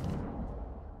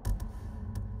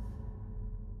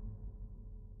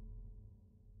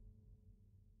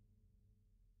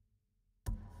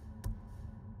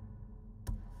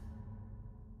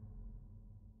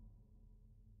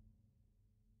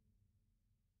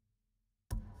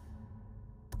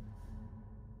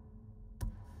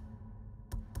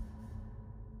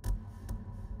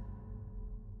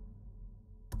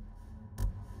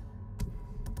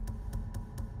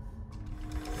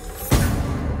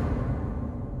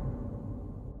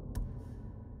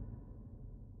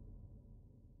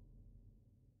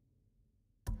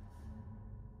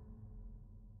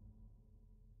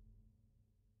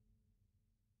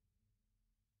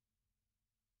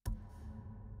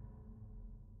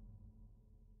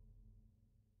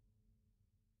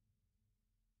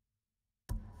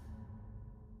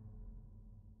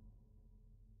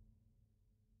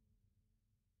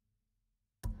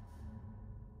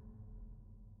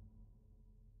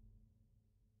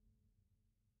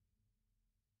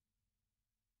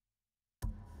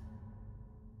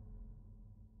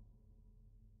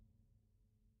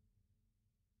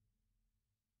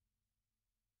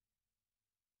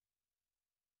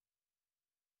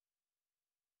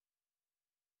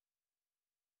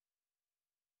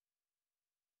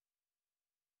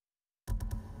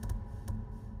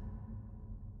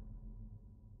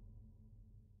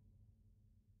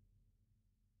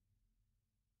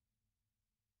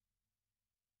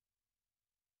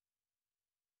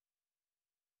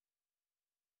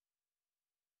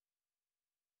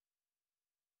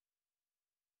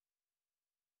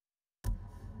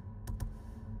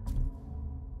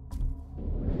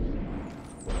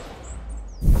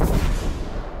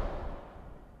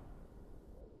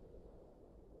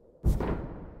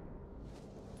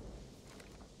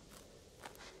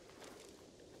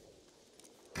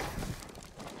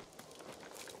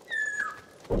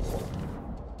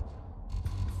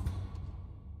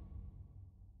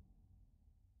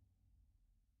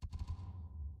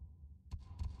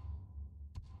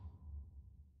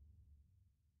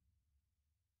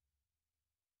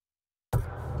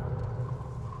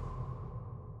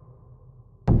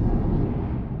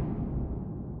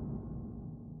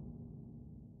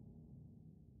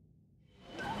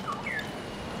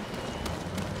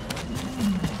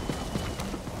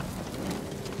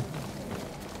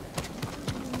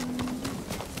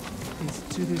 Is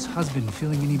Tsuru's husband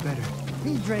feeling any better?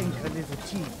 He drank a little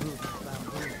tea brewed with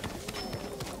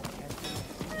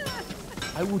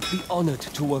bamboo. I would be honored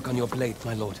to work on your blade,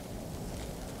 my lord.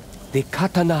 The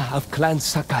katana of Clan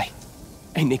Sakai.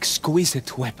 An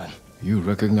exquisite weapon. You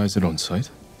recognize it on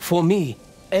sight? For me,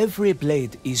 every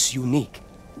blade is unique.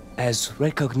 As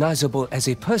recognizable as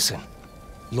a person.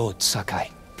 Lord Sakai,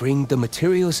 bring the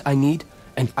materials I need,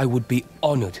 and I would be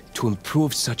honored to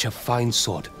improve such a fine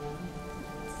sword.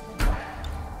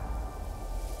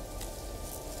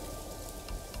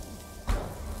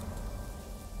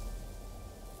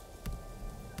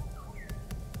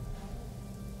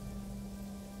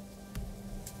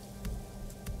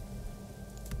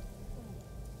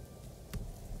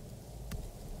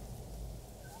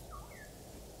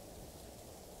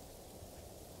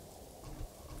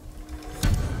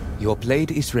 Your blade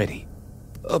is ready.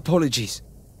 Apologies.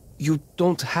 You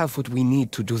don't have what we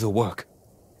need to do the work.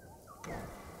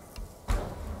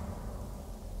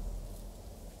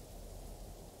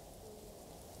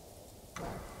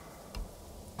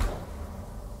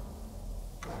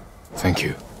 Thank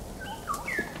you.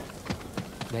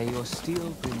 May your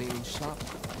steel remain sharp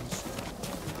and strong.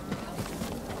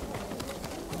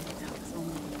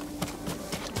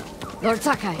 Lord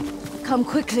Sakai, come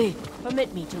quickly.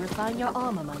 Permit me to refine your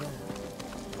armor, my lord.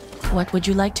 What would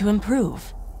you like to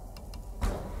improve?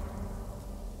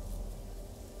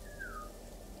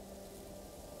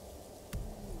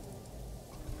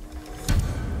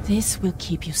 This will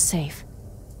keep you safe.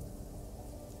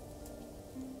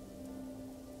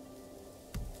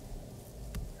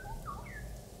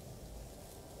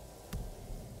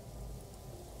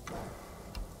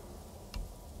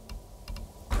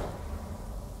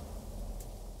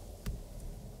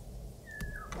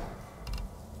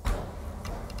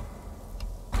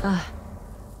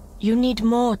 You need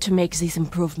more to make these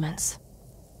improvements.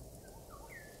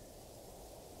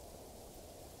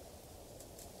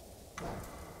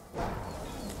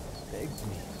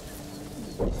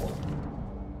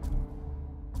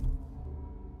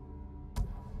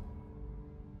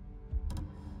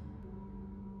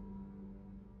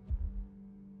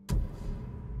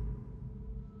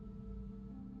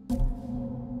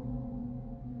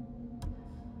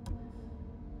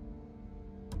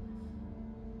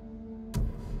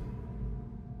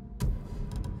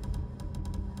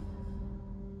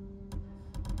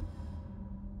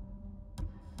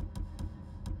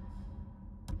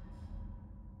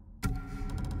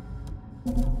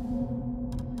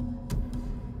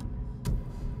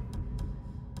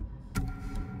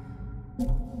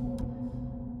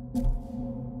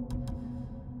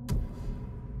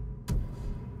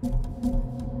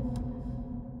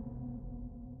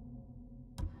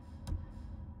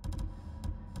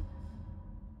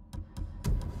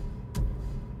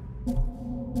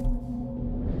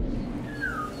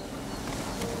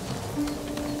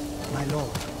 My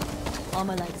lord.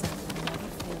 Armor like that will never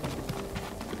fail.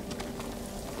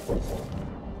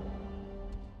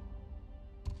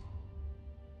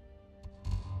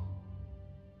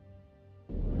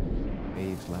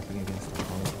 Waves lapping against the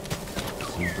hull.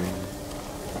 Sea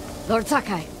breeze. Lord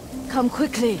Sakai, come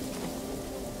quickly.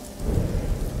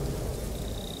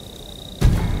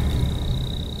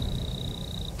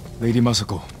 Lady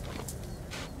Masako,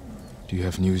 do you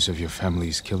have news of your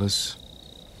family's killers?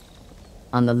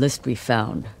 On the list we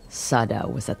found,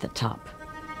 Sadao was at the top.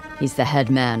 He's the head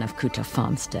man of Kuta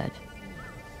Farmstead.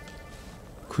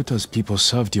 Kuta's people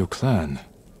served your clan.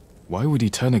 Why would he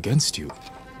turn against you?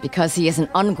 Because he is an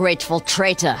ungrateful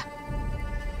traitor.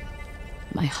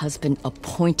 My husband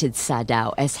appointed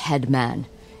Sadao as head man,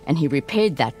 and he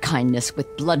repaid that kindness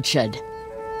with bloodshed.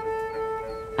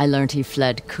 I learned he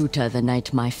fled Kuta the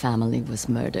night my family was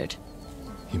murdered.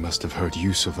 He must have heard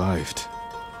you survived.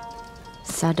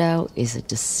 Sadao is a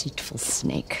deceitful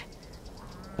snake,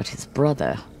 but his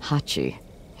brother, Hachi,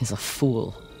 is a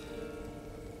fool.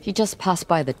 He just passed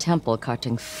by the temple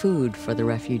carting food for the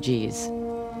refugees.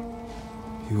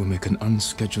 He will make an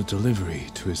unscheduled delivery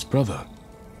to his brother.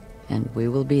 And we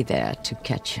will be there to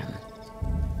catch him.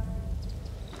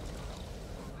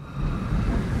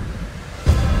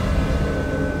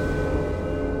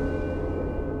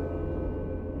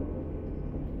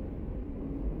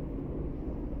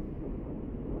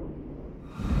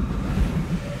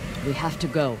 We have to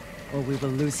go, or we will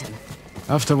lose him.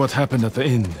 After what happened at the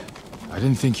inn, I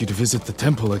didn't think you'd visit the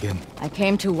temple again. I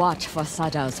came to watch for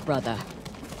Sadao's brother,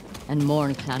 and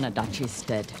mourn Clan Adachi's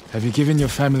dead. Have you given your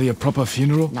family a proper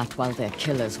funeral? Not while their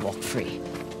killers walk free.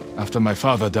 After my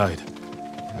father died,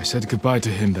 I said goodbye to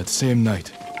him that same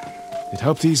night. It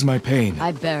helped ease my pain.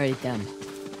 I buried them.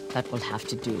 That will have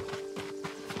to do.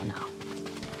 For now.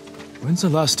 When's the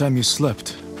last time you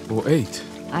slept? Or ate?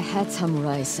 I had some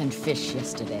rice and fish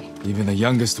yesterday. Even the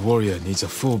youngest warrior needs a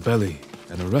full belly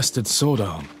and a rested sword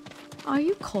arm. Are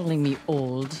you calling me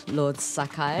old, Lord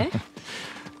Sakai?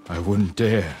 I wouldn't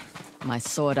dare. My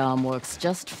sword arm works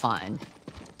just fine.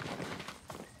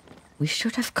 We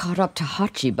should have caught up to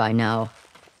Hachi by now.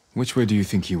 Which way do you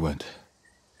think he went?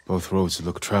 Both roads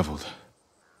look traveled.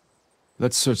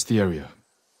 Let's search the area.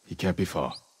 He can't be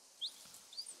far.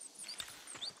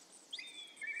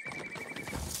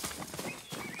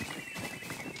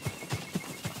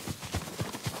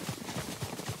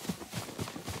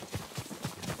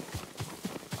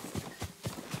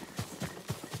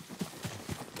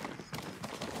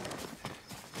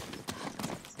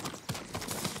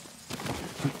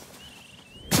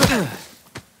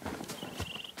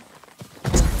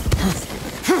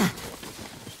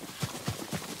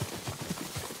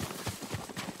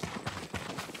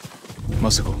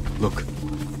 Masako, look.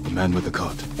 The man with the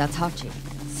cart. That's Hachi,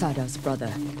 Sadao's brother.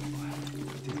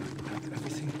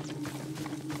 Everything?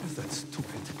 Is that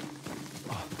stupid?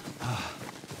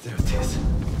 There it is.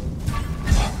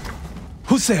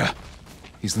 Who's there?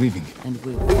 He's leaving. And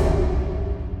we...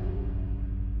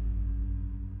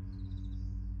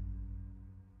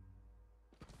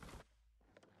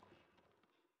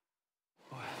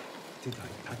 Did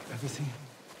I pack everything?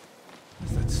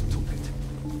 Is that stupid?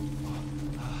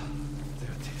 There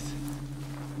it is.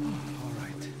 All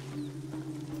right.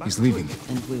 He's leaving.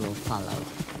 And we will follow.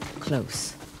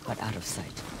 Close, but out of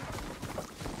sight.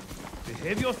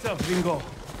 Behave yourself, Ringo.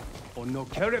 Or no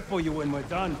carrot for you when we're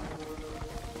done.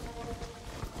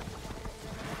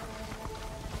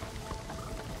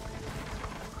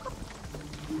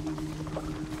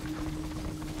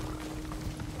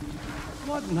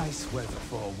 What nice weather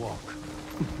for a walk.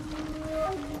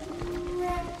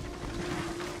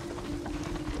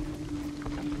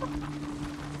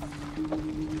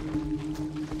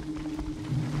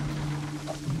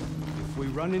 If we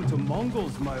run into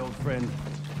Mongols, my old friend,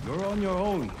 you're on your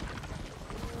own.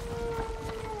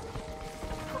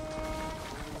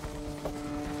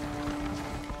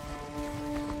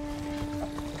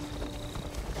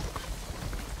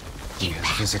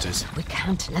 Visitors. We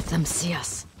can't let them see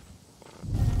us.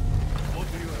 What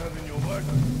do you have in your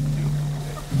wagon?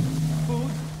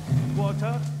 Food?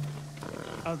 Water?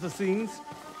 Other things?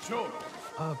 Sure.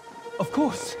 Of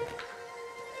course.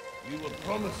 You were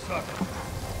promised supper.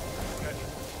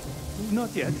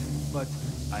 Not yet, but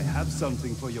I have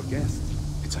something for your guest.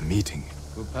 It's a meeting.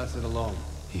 We'll pass it along.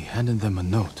 He handed them a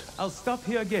note. I'll stop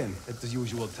here again at the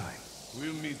usual time.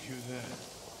 We'll meet you there.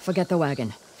 Forget the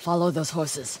wagon. Follow those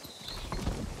horses.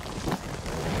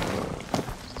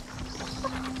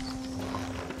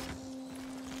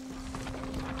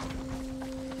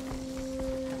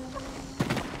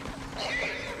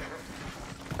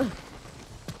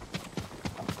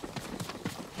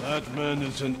 That man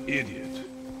is an idiot.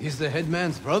 He's the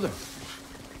headman's brother.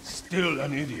 Still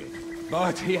an idiot.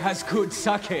 But he has good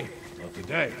sake. Not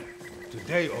today.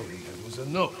 Today all he had was a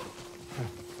note.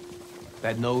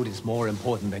 That note is more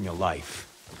important than your life.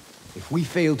 If we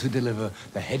fail to deliver,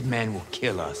 the headman will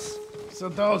kill us.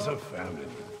 Sadaw's a family.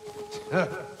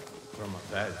 From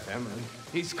a bad family.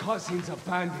 His cousins are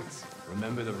bandits.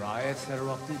 Remember the riots that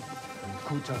erupted?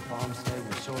 When Kuta farmstead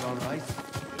was short on rice?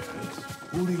 Yes.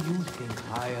 Who do you think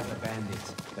hired the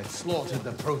bandits that slaughtered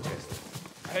the protesters?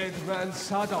 Headman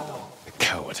Sadao. The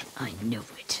coward. I knew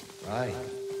it. Right.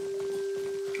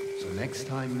 So next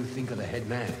time you think of the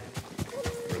headman,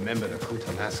 remember the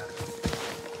Kuta massacre.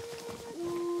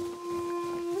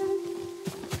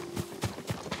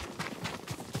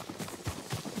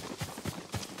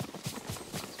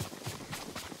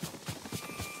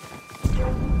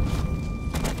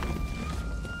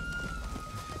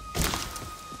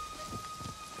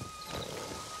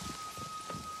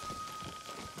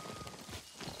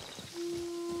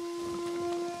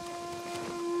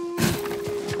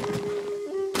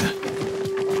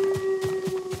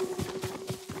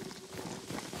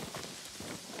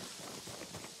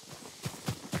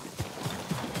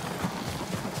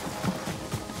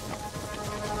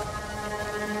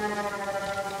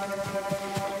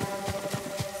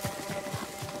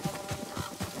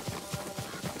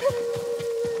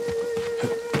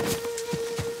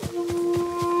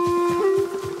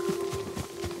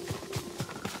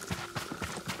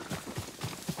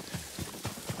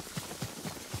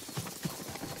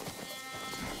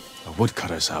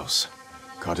 Woodcutter's house.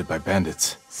 Guarded by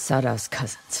bandits. Sadao's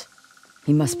cousins.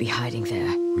 He must be hiding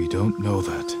there. We don't know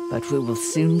that. But we will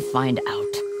soon find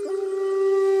out.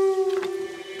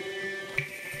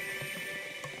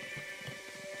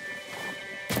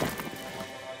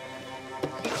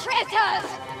 Traitors!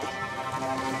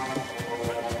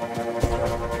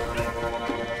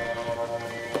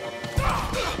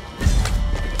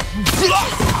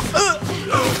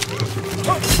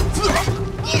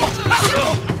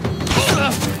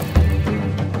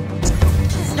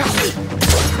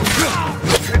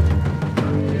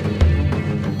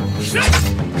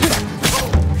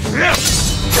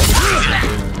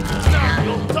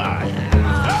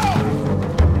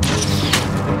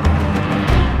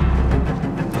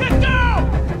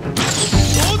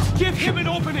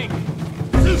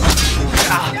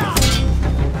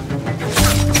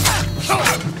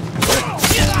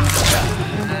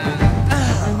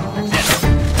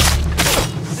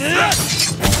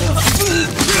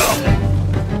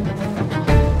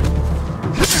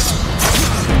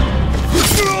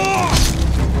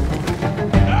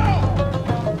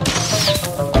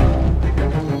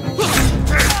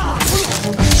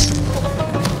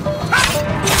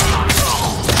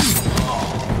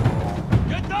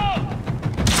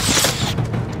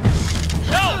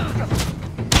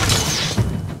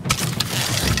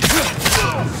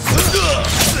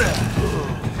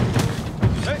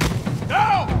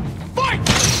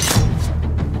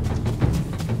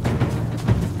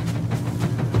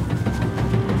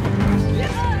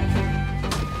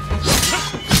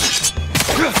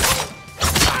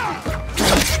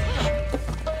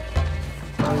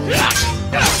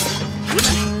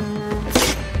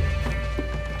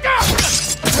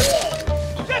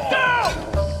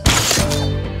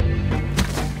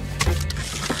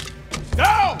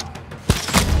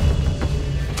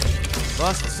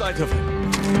 Lost sight of him.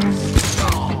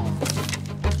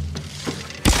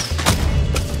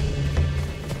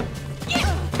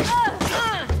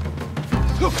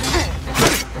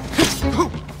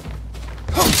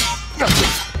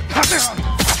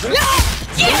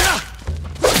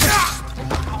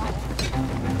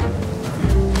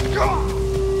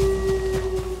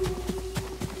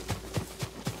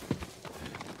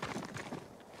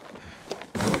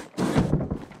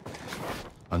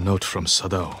 A note from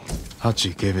Sadao.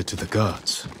 Hachi gave it to the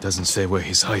guards. Doesn't say where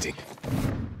he's hiding.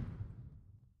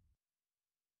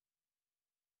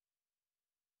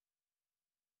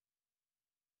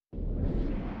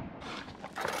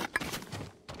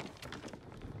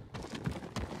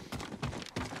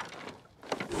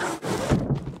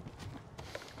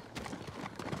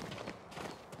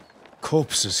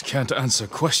 Corpses can't answer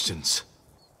questions.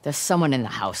 There's someone in the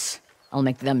house. I'll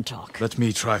make them talk. Let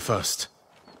me try first.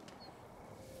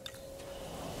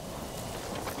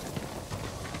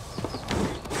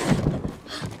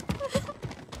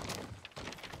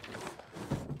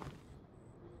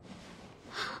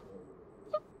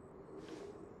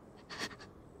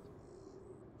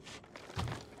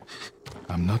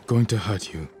 I'm not going to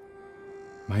hurt you.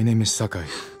 My name is Sakai.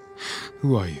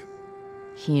 Who are you?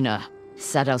 Hina,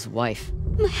 Sadao's wife.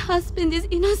 My husband is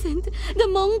innocent. The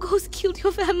Mongols killed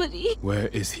your family. Where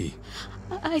is he?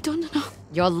 I don't know.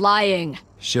 You're lying.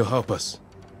 She'll help us.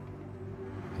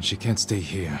 And she can't stay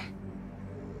here.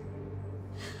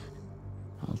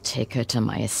 I'll take her to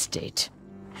my estate.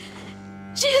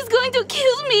 She is going to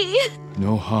kill me!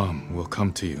 No harm will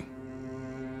come to you.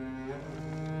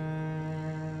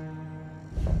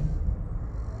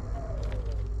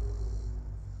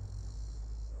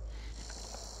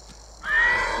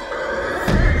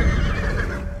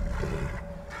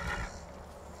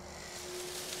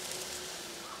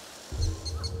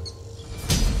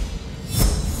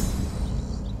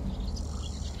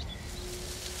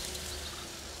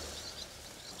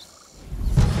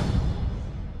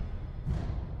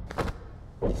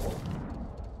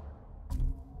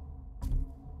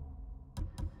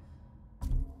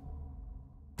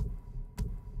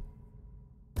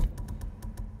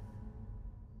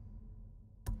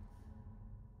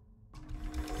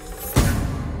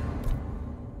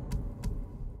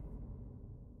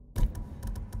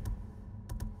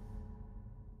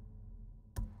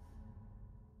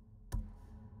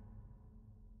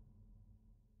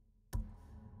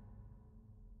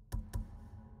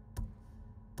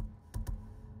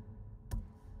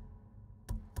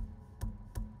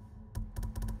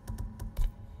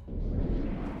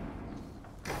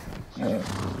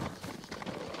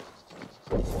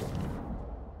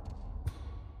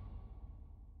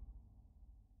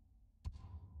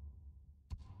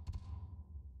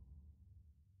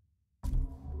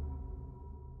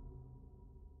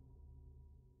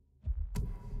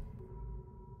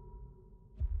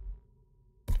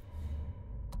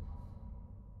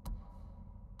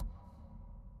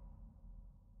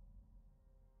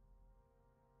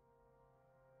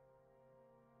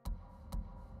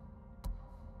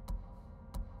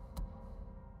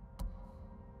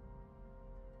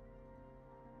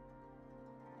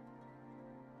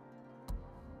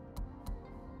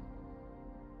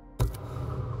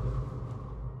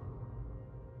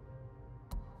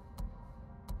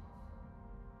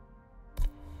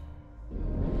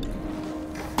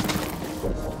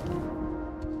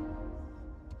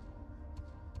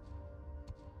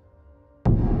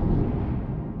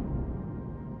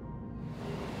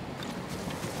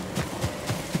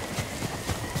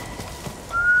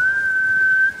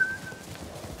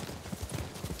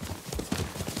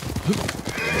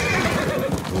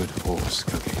 Good horse,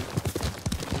 Kage.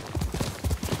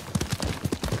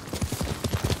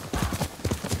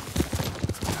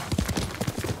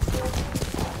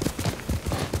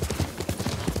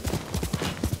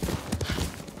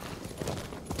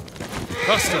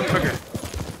 Faster, Kage.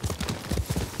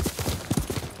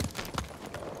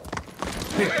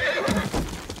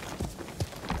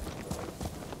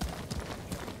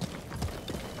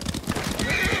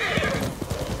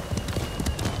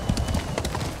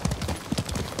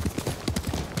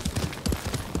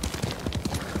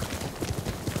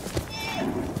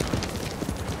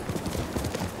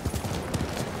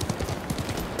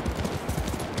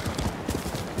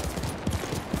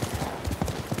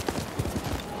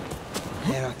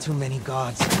 There are too many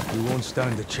guards. We won't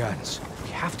stand a chance.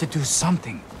 We have to do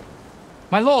something.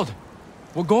 My lord,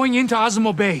 we're going into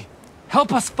Azamo Bay.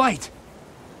 Help us fight.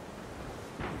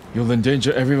 You'll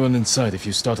endanger everyone inside if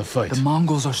you start a fight. The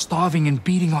Mongols are starving and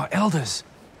beating our elders,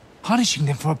 punishing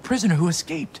them for a prisoner who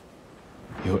escaped.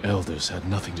 Your elders had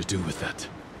nothing to do with that.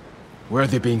 Where are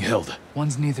they being held?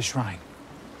 One's near the shrine.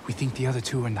 We think the other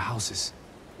two are in the houses.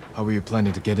 How are you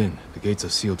planning to get in? The gates are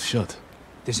sealed shut.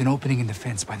 There's an opening in the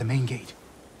fence by the main gate.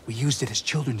 We used it as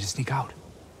children to sneak out.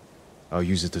 I'll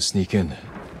use it to sneak in.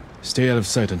 Stay out of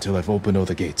sight until I've opened all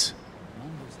the gates.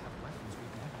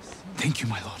 Thank you,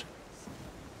 my lord.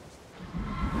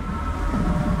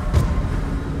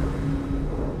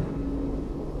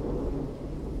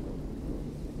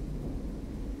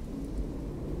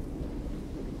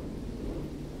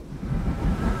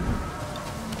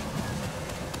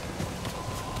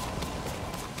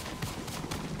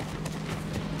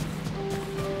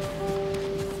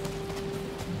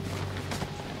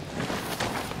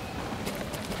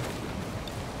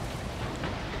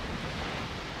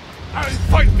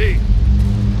 Fight me!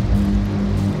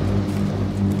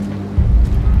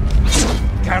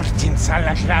 Gartin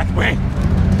Salakladwe!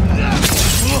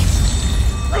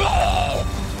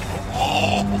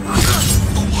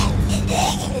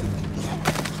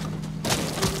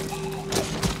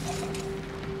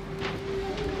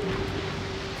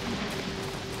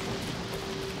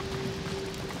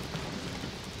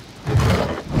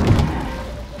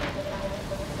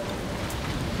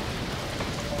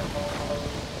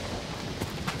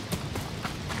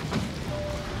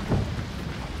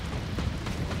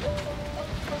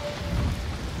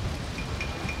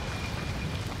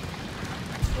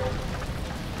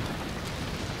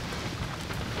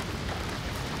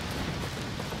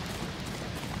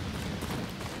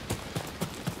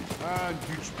 Ein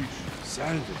Gütspiel.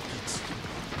 Selbe Pizza.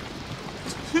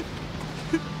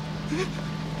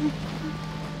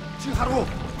 Cicharo!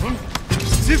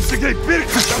 Zipsige Birk!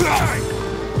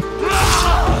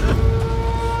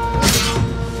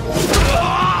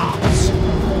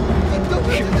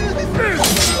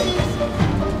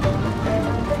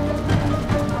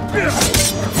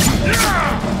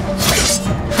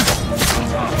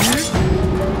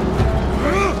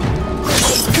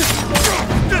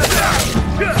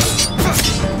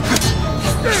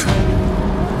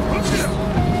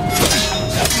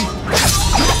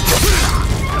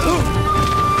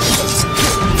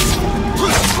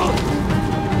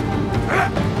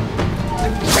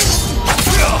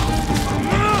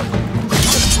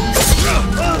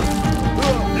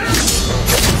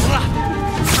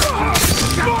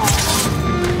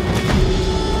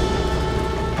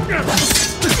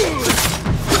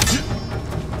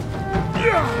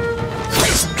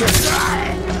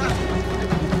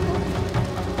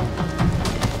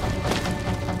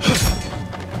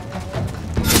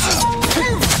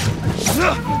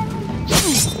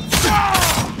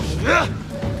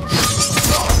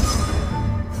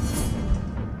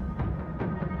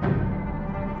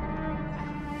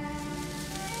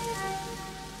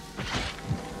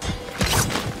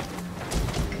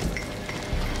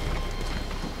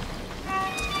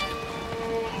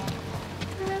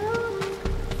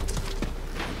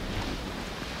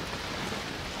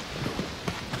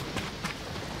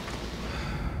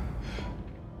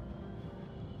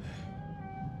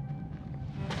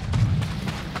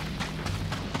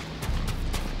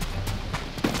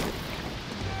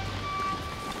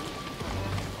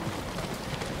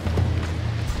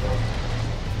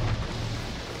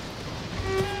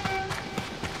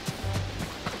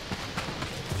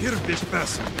 Hier bist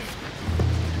besser.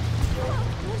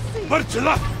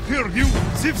 Bartela, hier you,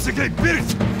 zipsige Birk.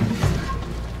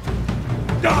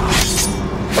 Da!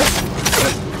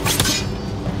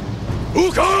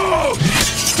 Uko!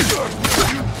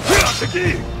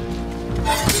 Aquí!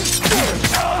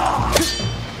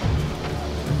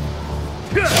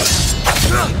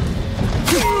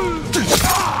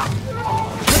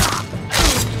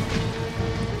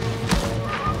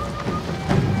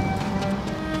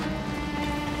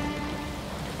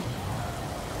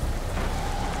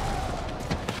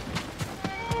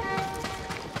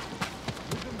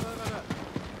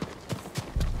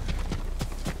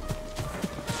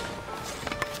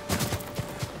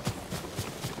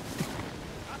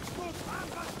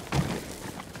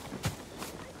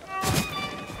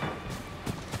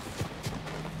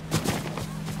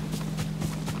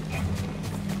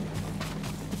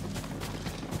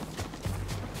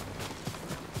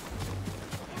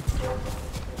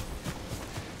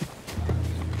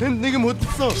 Тэнд нэг юм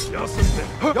хөдөлсөн. Яасан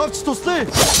бэ? Явж туслая.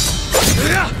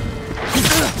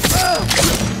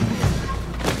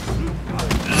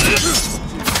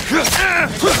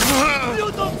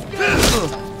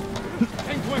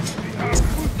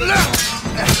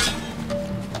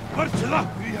 Bartela,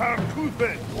 we have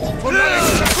Kupe.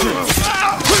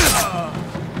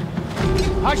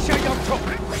 Aşağı yaptım.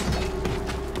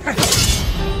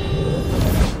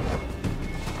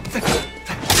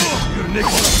 You're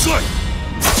next.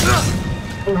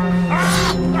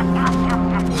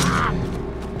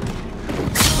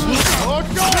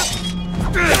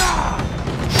 Good.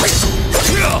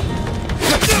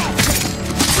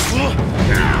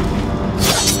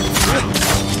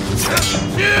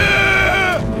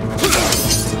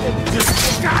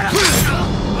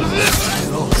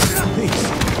 Please,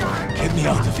 get me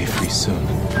out of here pretty soon.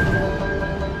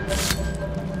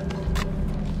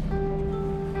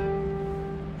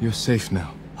 You're safe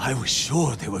now. I was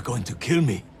sure they were going to kill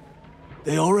me.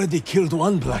 They already killed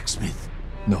one blacksmith.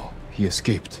 No, he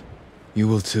escaped. You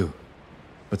will too.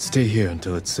 But stay here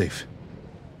until it's safe.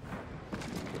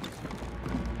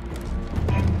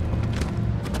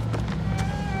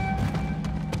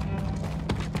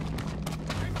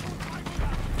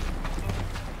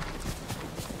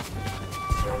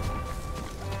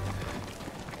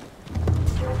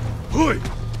 Hoi!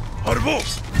 Harbo!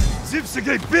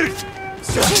 Zipsige Birk!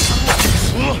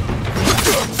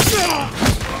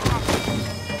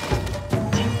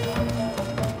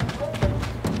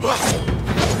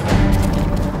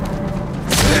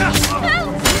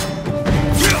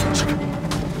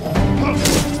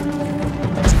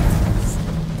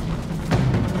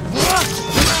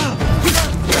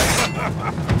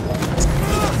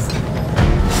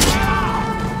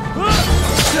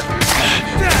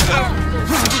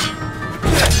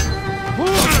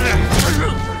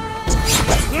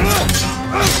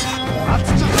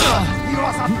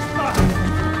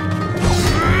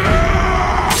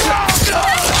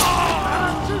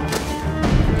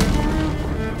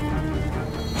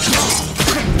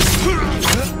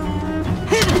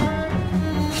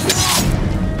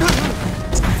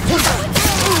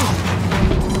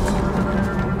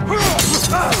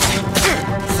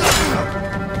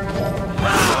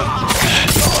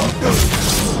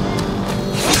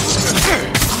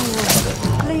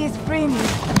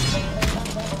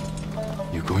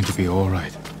 be all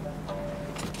right.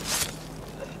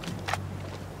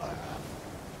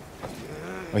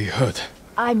 Are you hurt?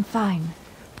 I'm fine.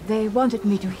 They wanted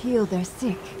me to heal their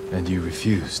sick. And you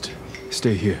refused.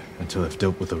 Stay here until I've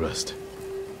dealt with the rest.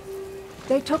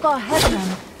 They took our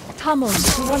headman, Tamon,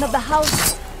 to one of the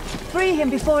houses. Free him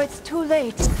before it's too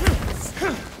late.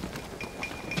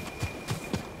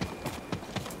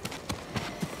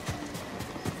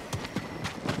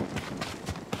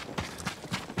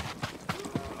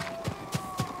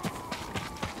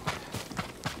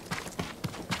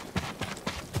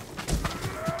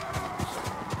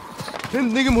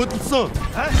 걘 내게 못 있어.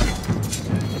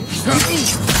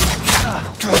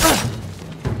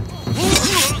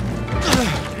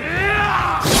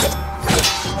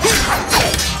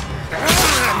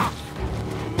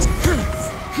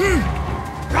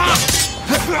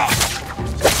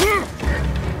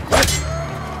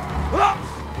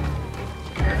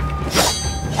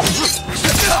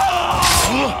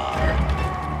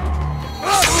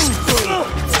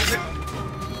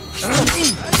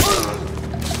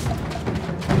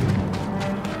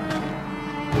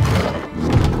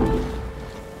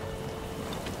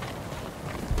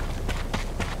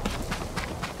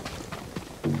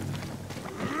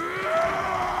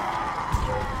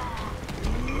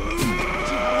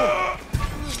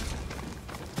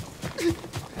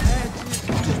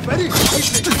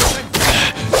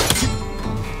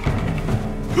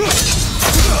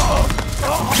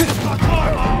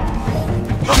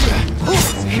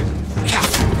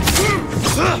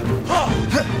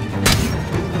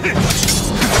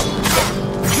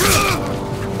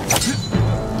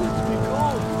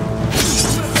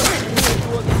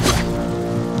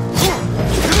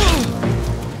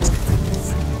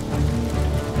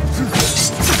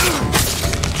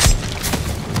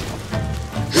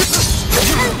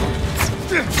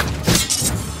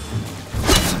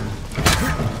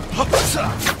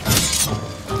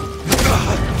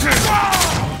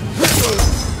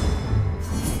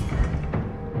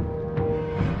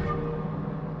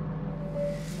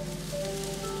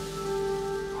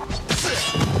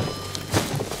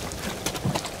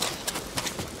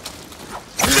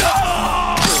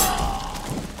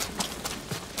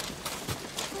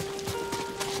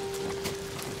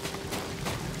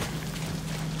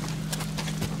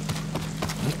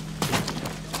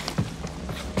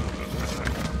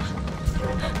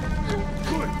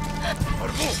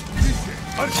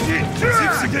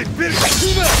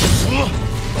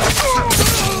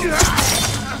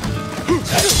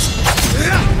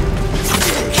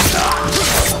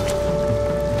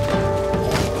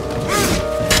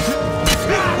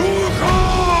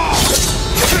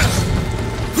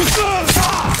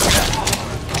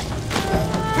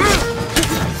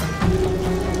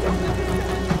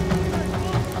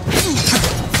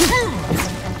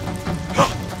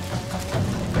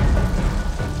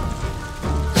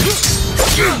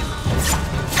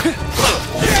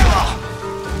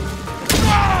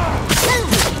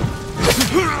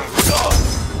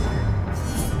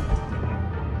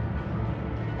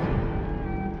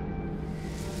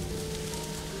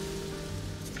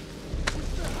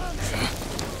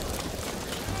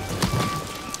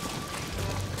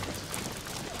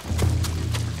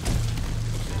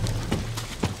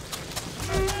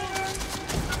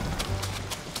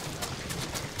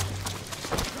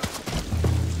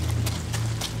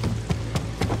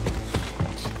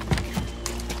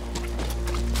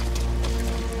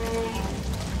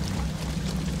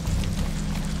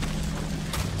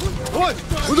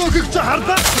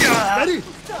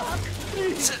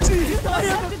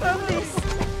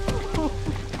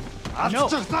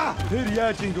 Тэр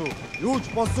яаж ингэв? Юу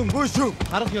ч болсонгүй шүү.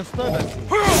 Харах ёстой байсан.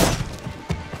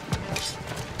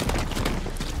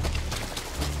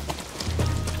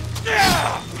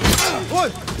 Ой,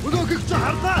 өнөөгч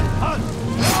харлаа.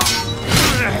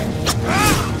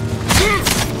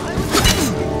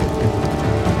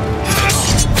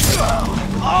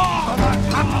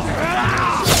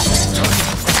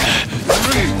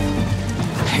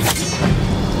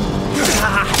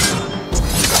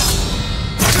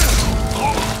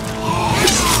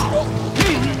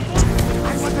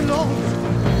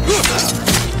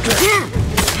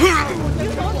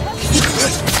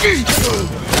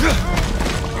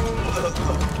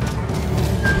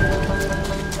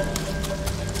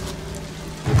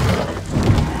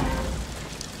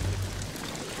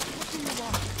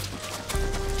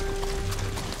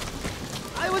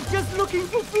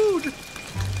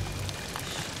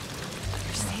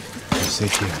 Stay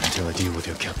here until I deal with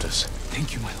your captors.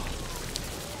 Thank you, my lord.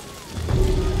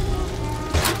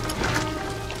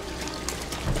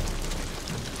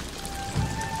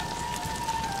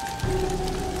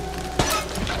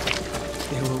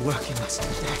 They were working us to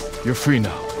death. You're free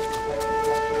now.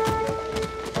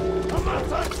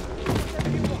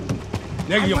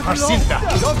 내기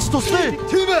발신다. 역스토스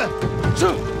팀에.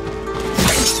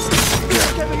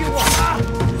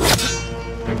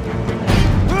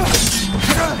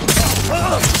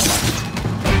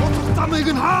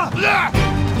 땀을 하.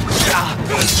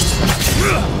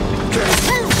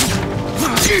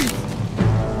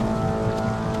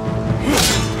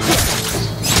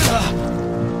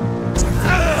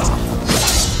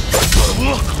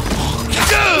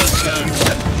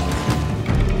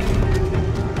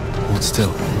 Hold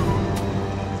still.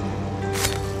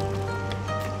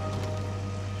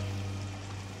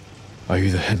 Are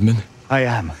you the headman? I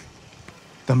am.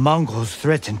 The Mongols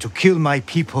threatened to kill my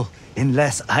people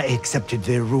unless I accepted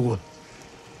their rule.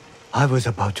 I was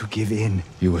about to give in.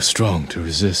 You were strong to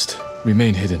resist.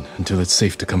 Remain hidden until it's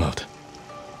safe to come out.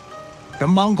 The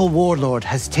Mongol warlord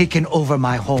has taken over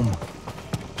my home.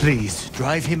 Please,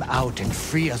 drive him out and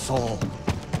free us all.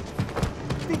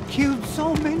 They killed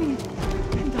so many,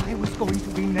 and I was going to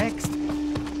be next.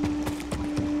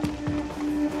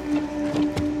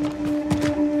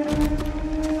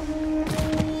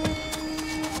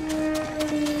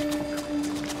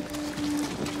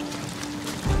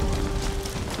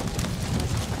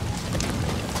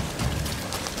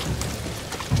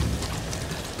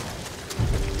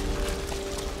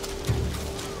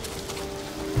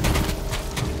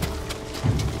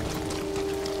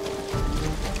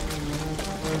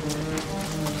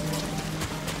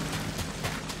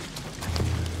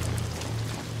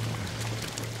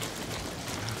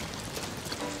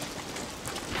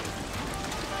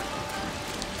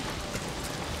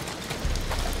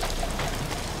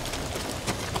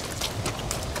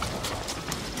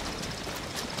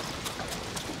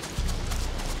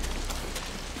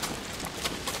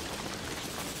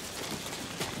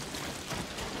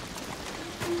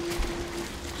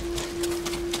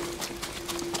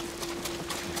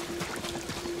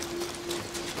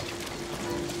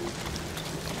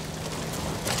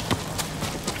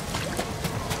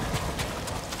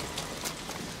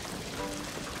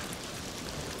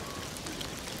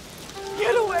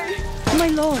 My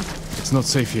lord. It's not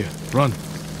safe here. Run.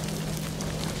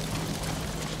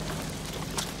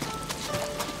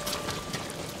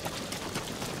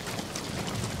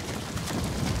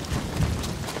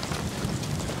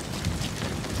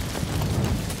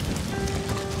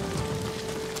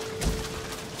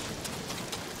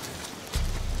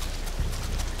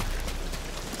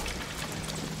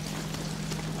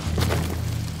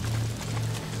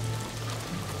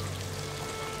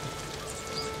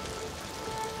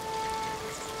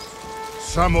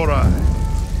 Samurai.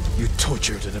 You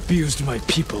tortured and abused my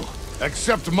people.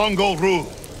 Accept Mongol rule,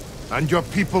 and your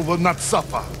people will not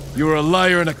suffer. You are a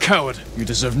liar and a coward. You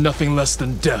deserve nothing less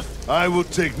than death. I will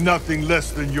take nothing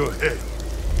less than your head.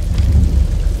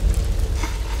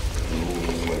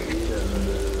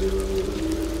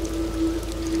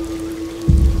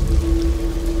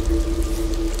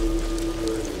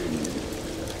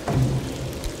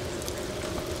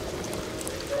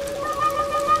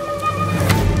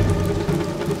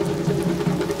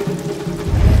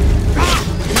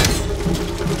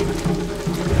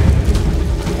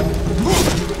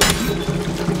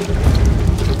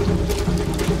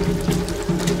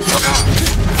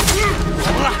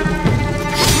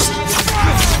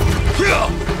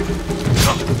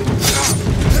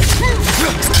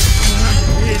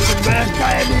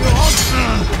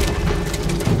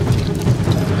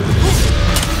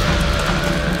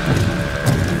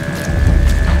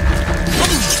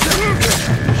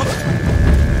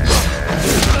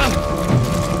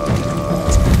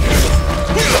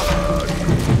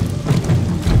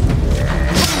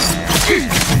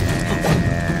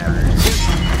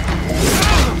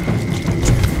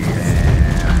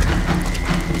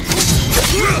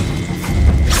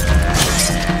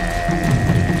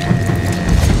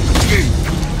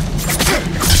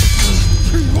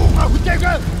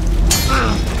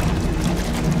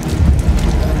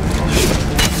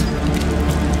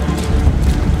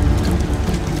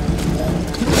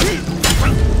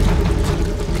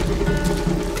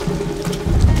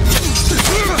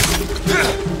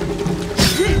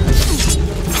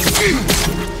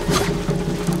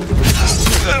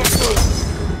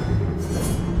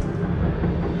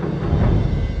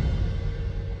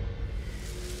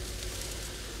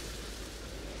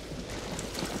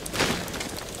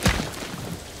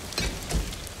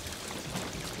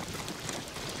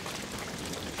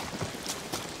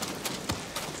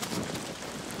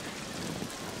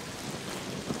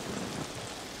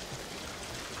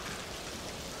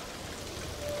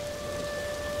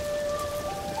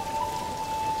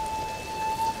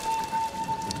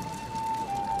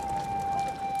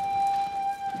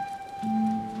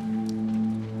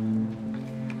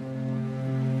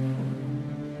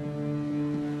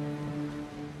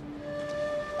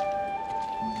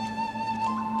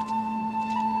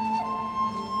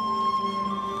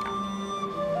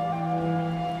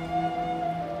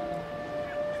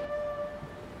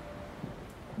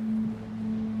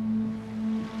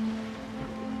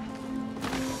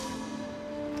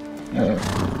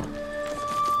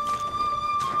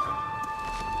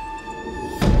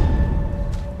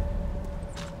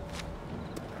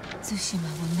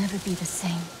 Tsushima will never be the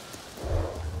same.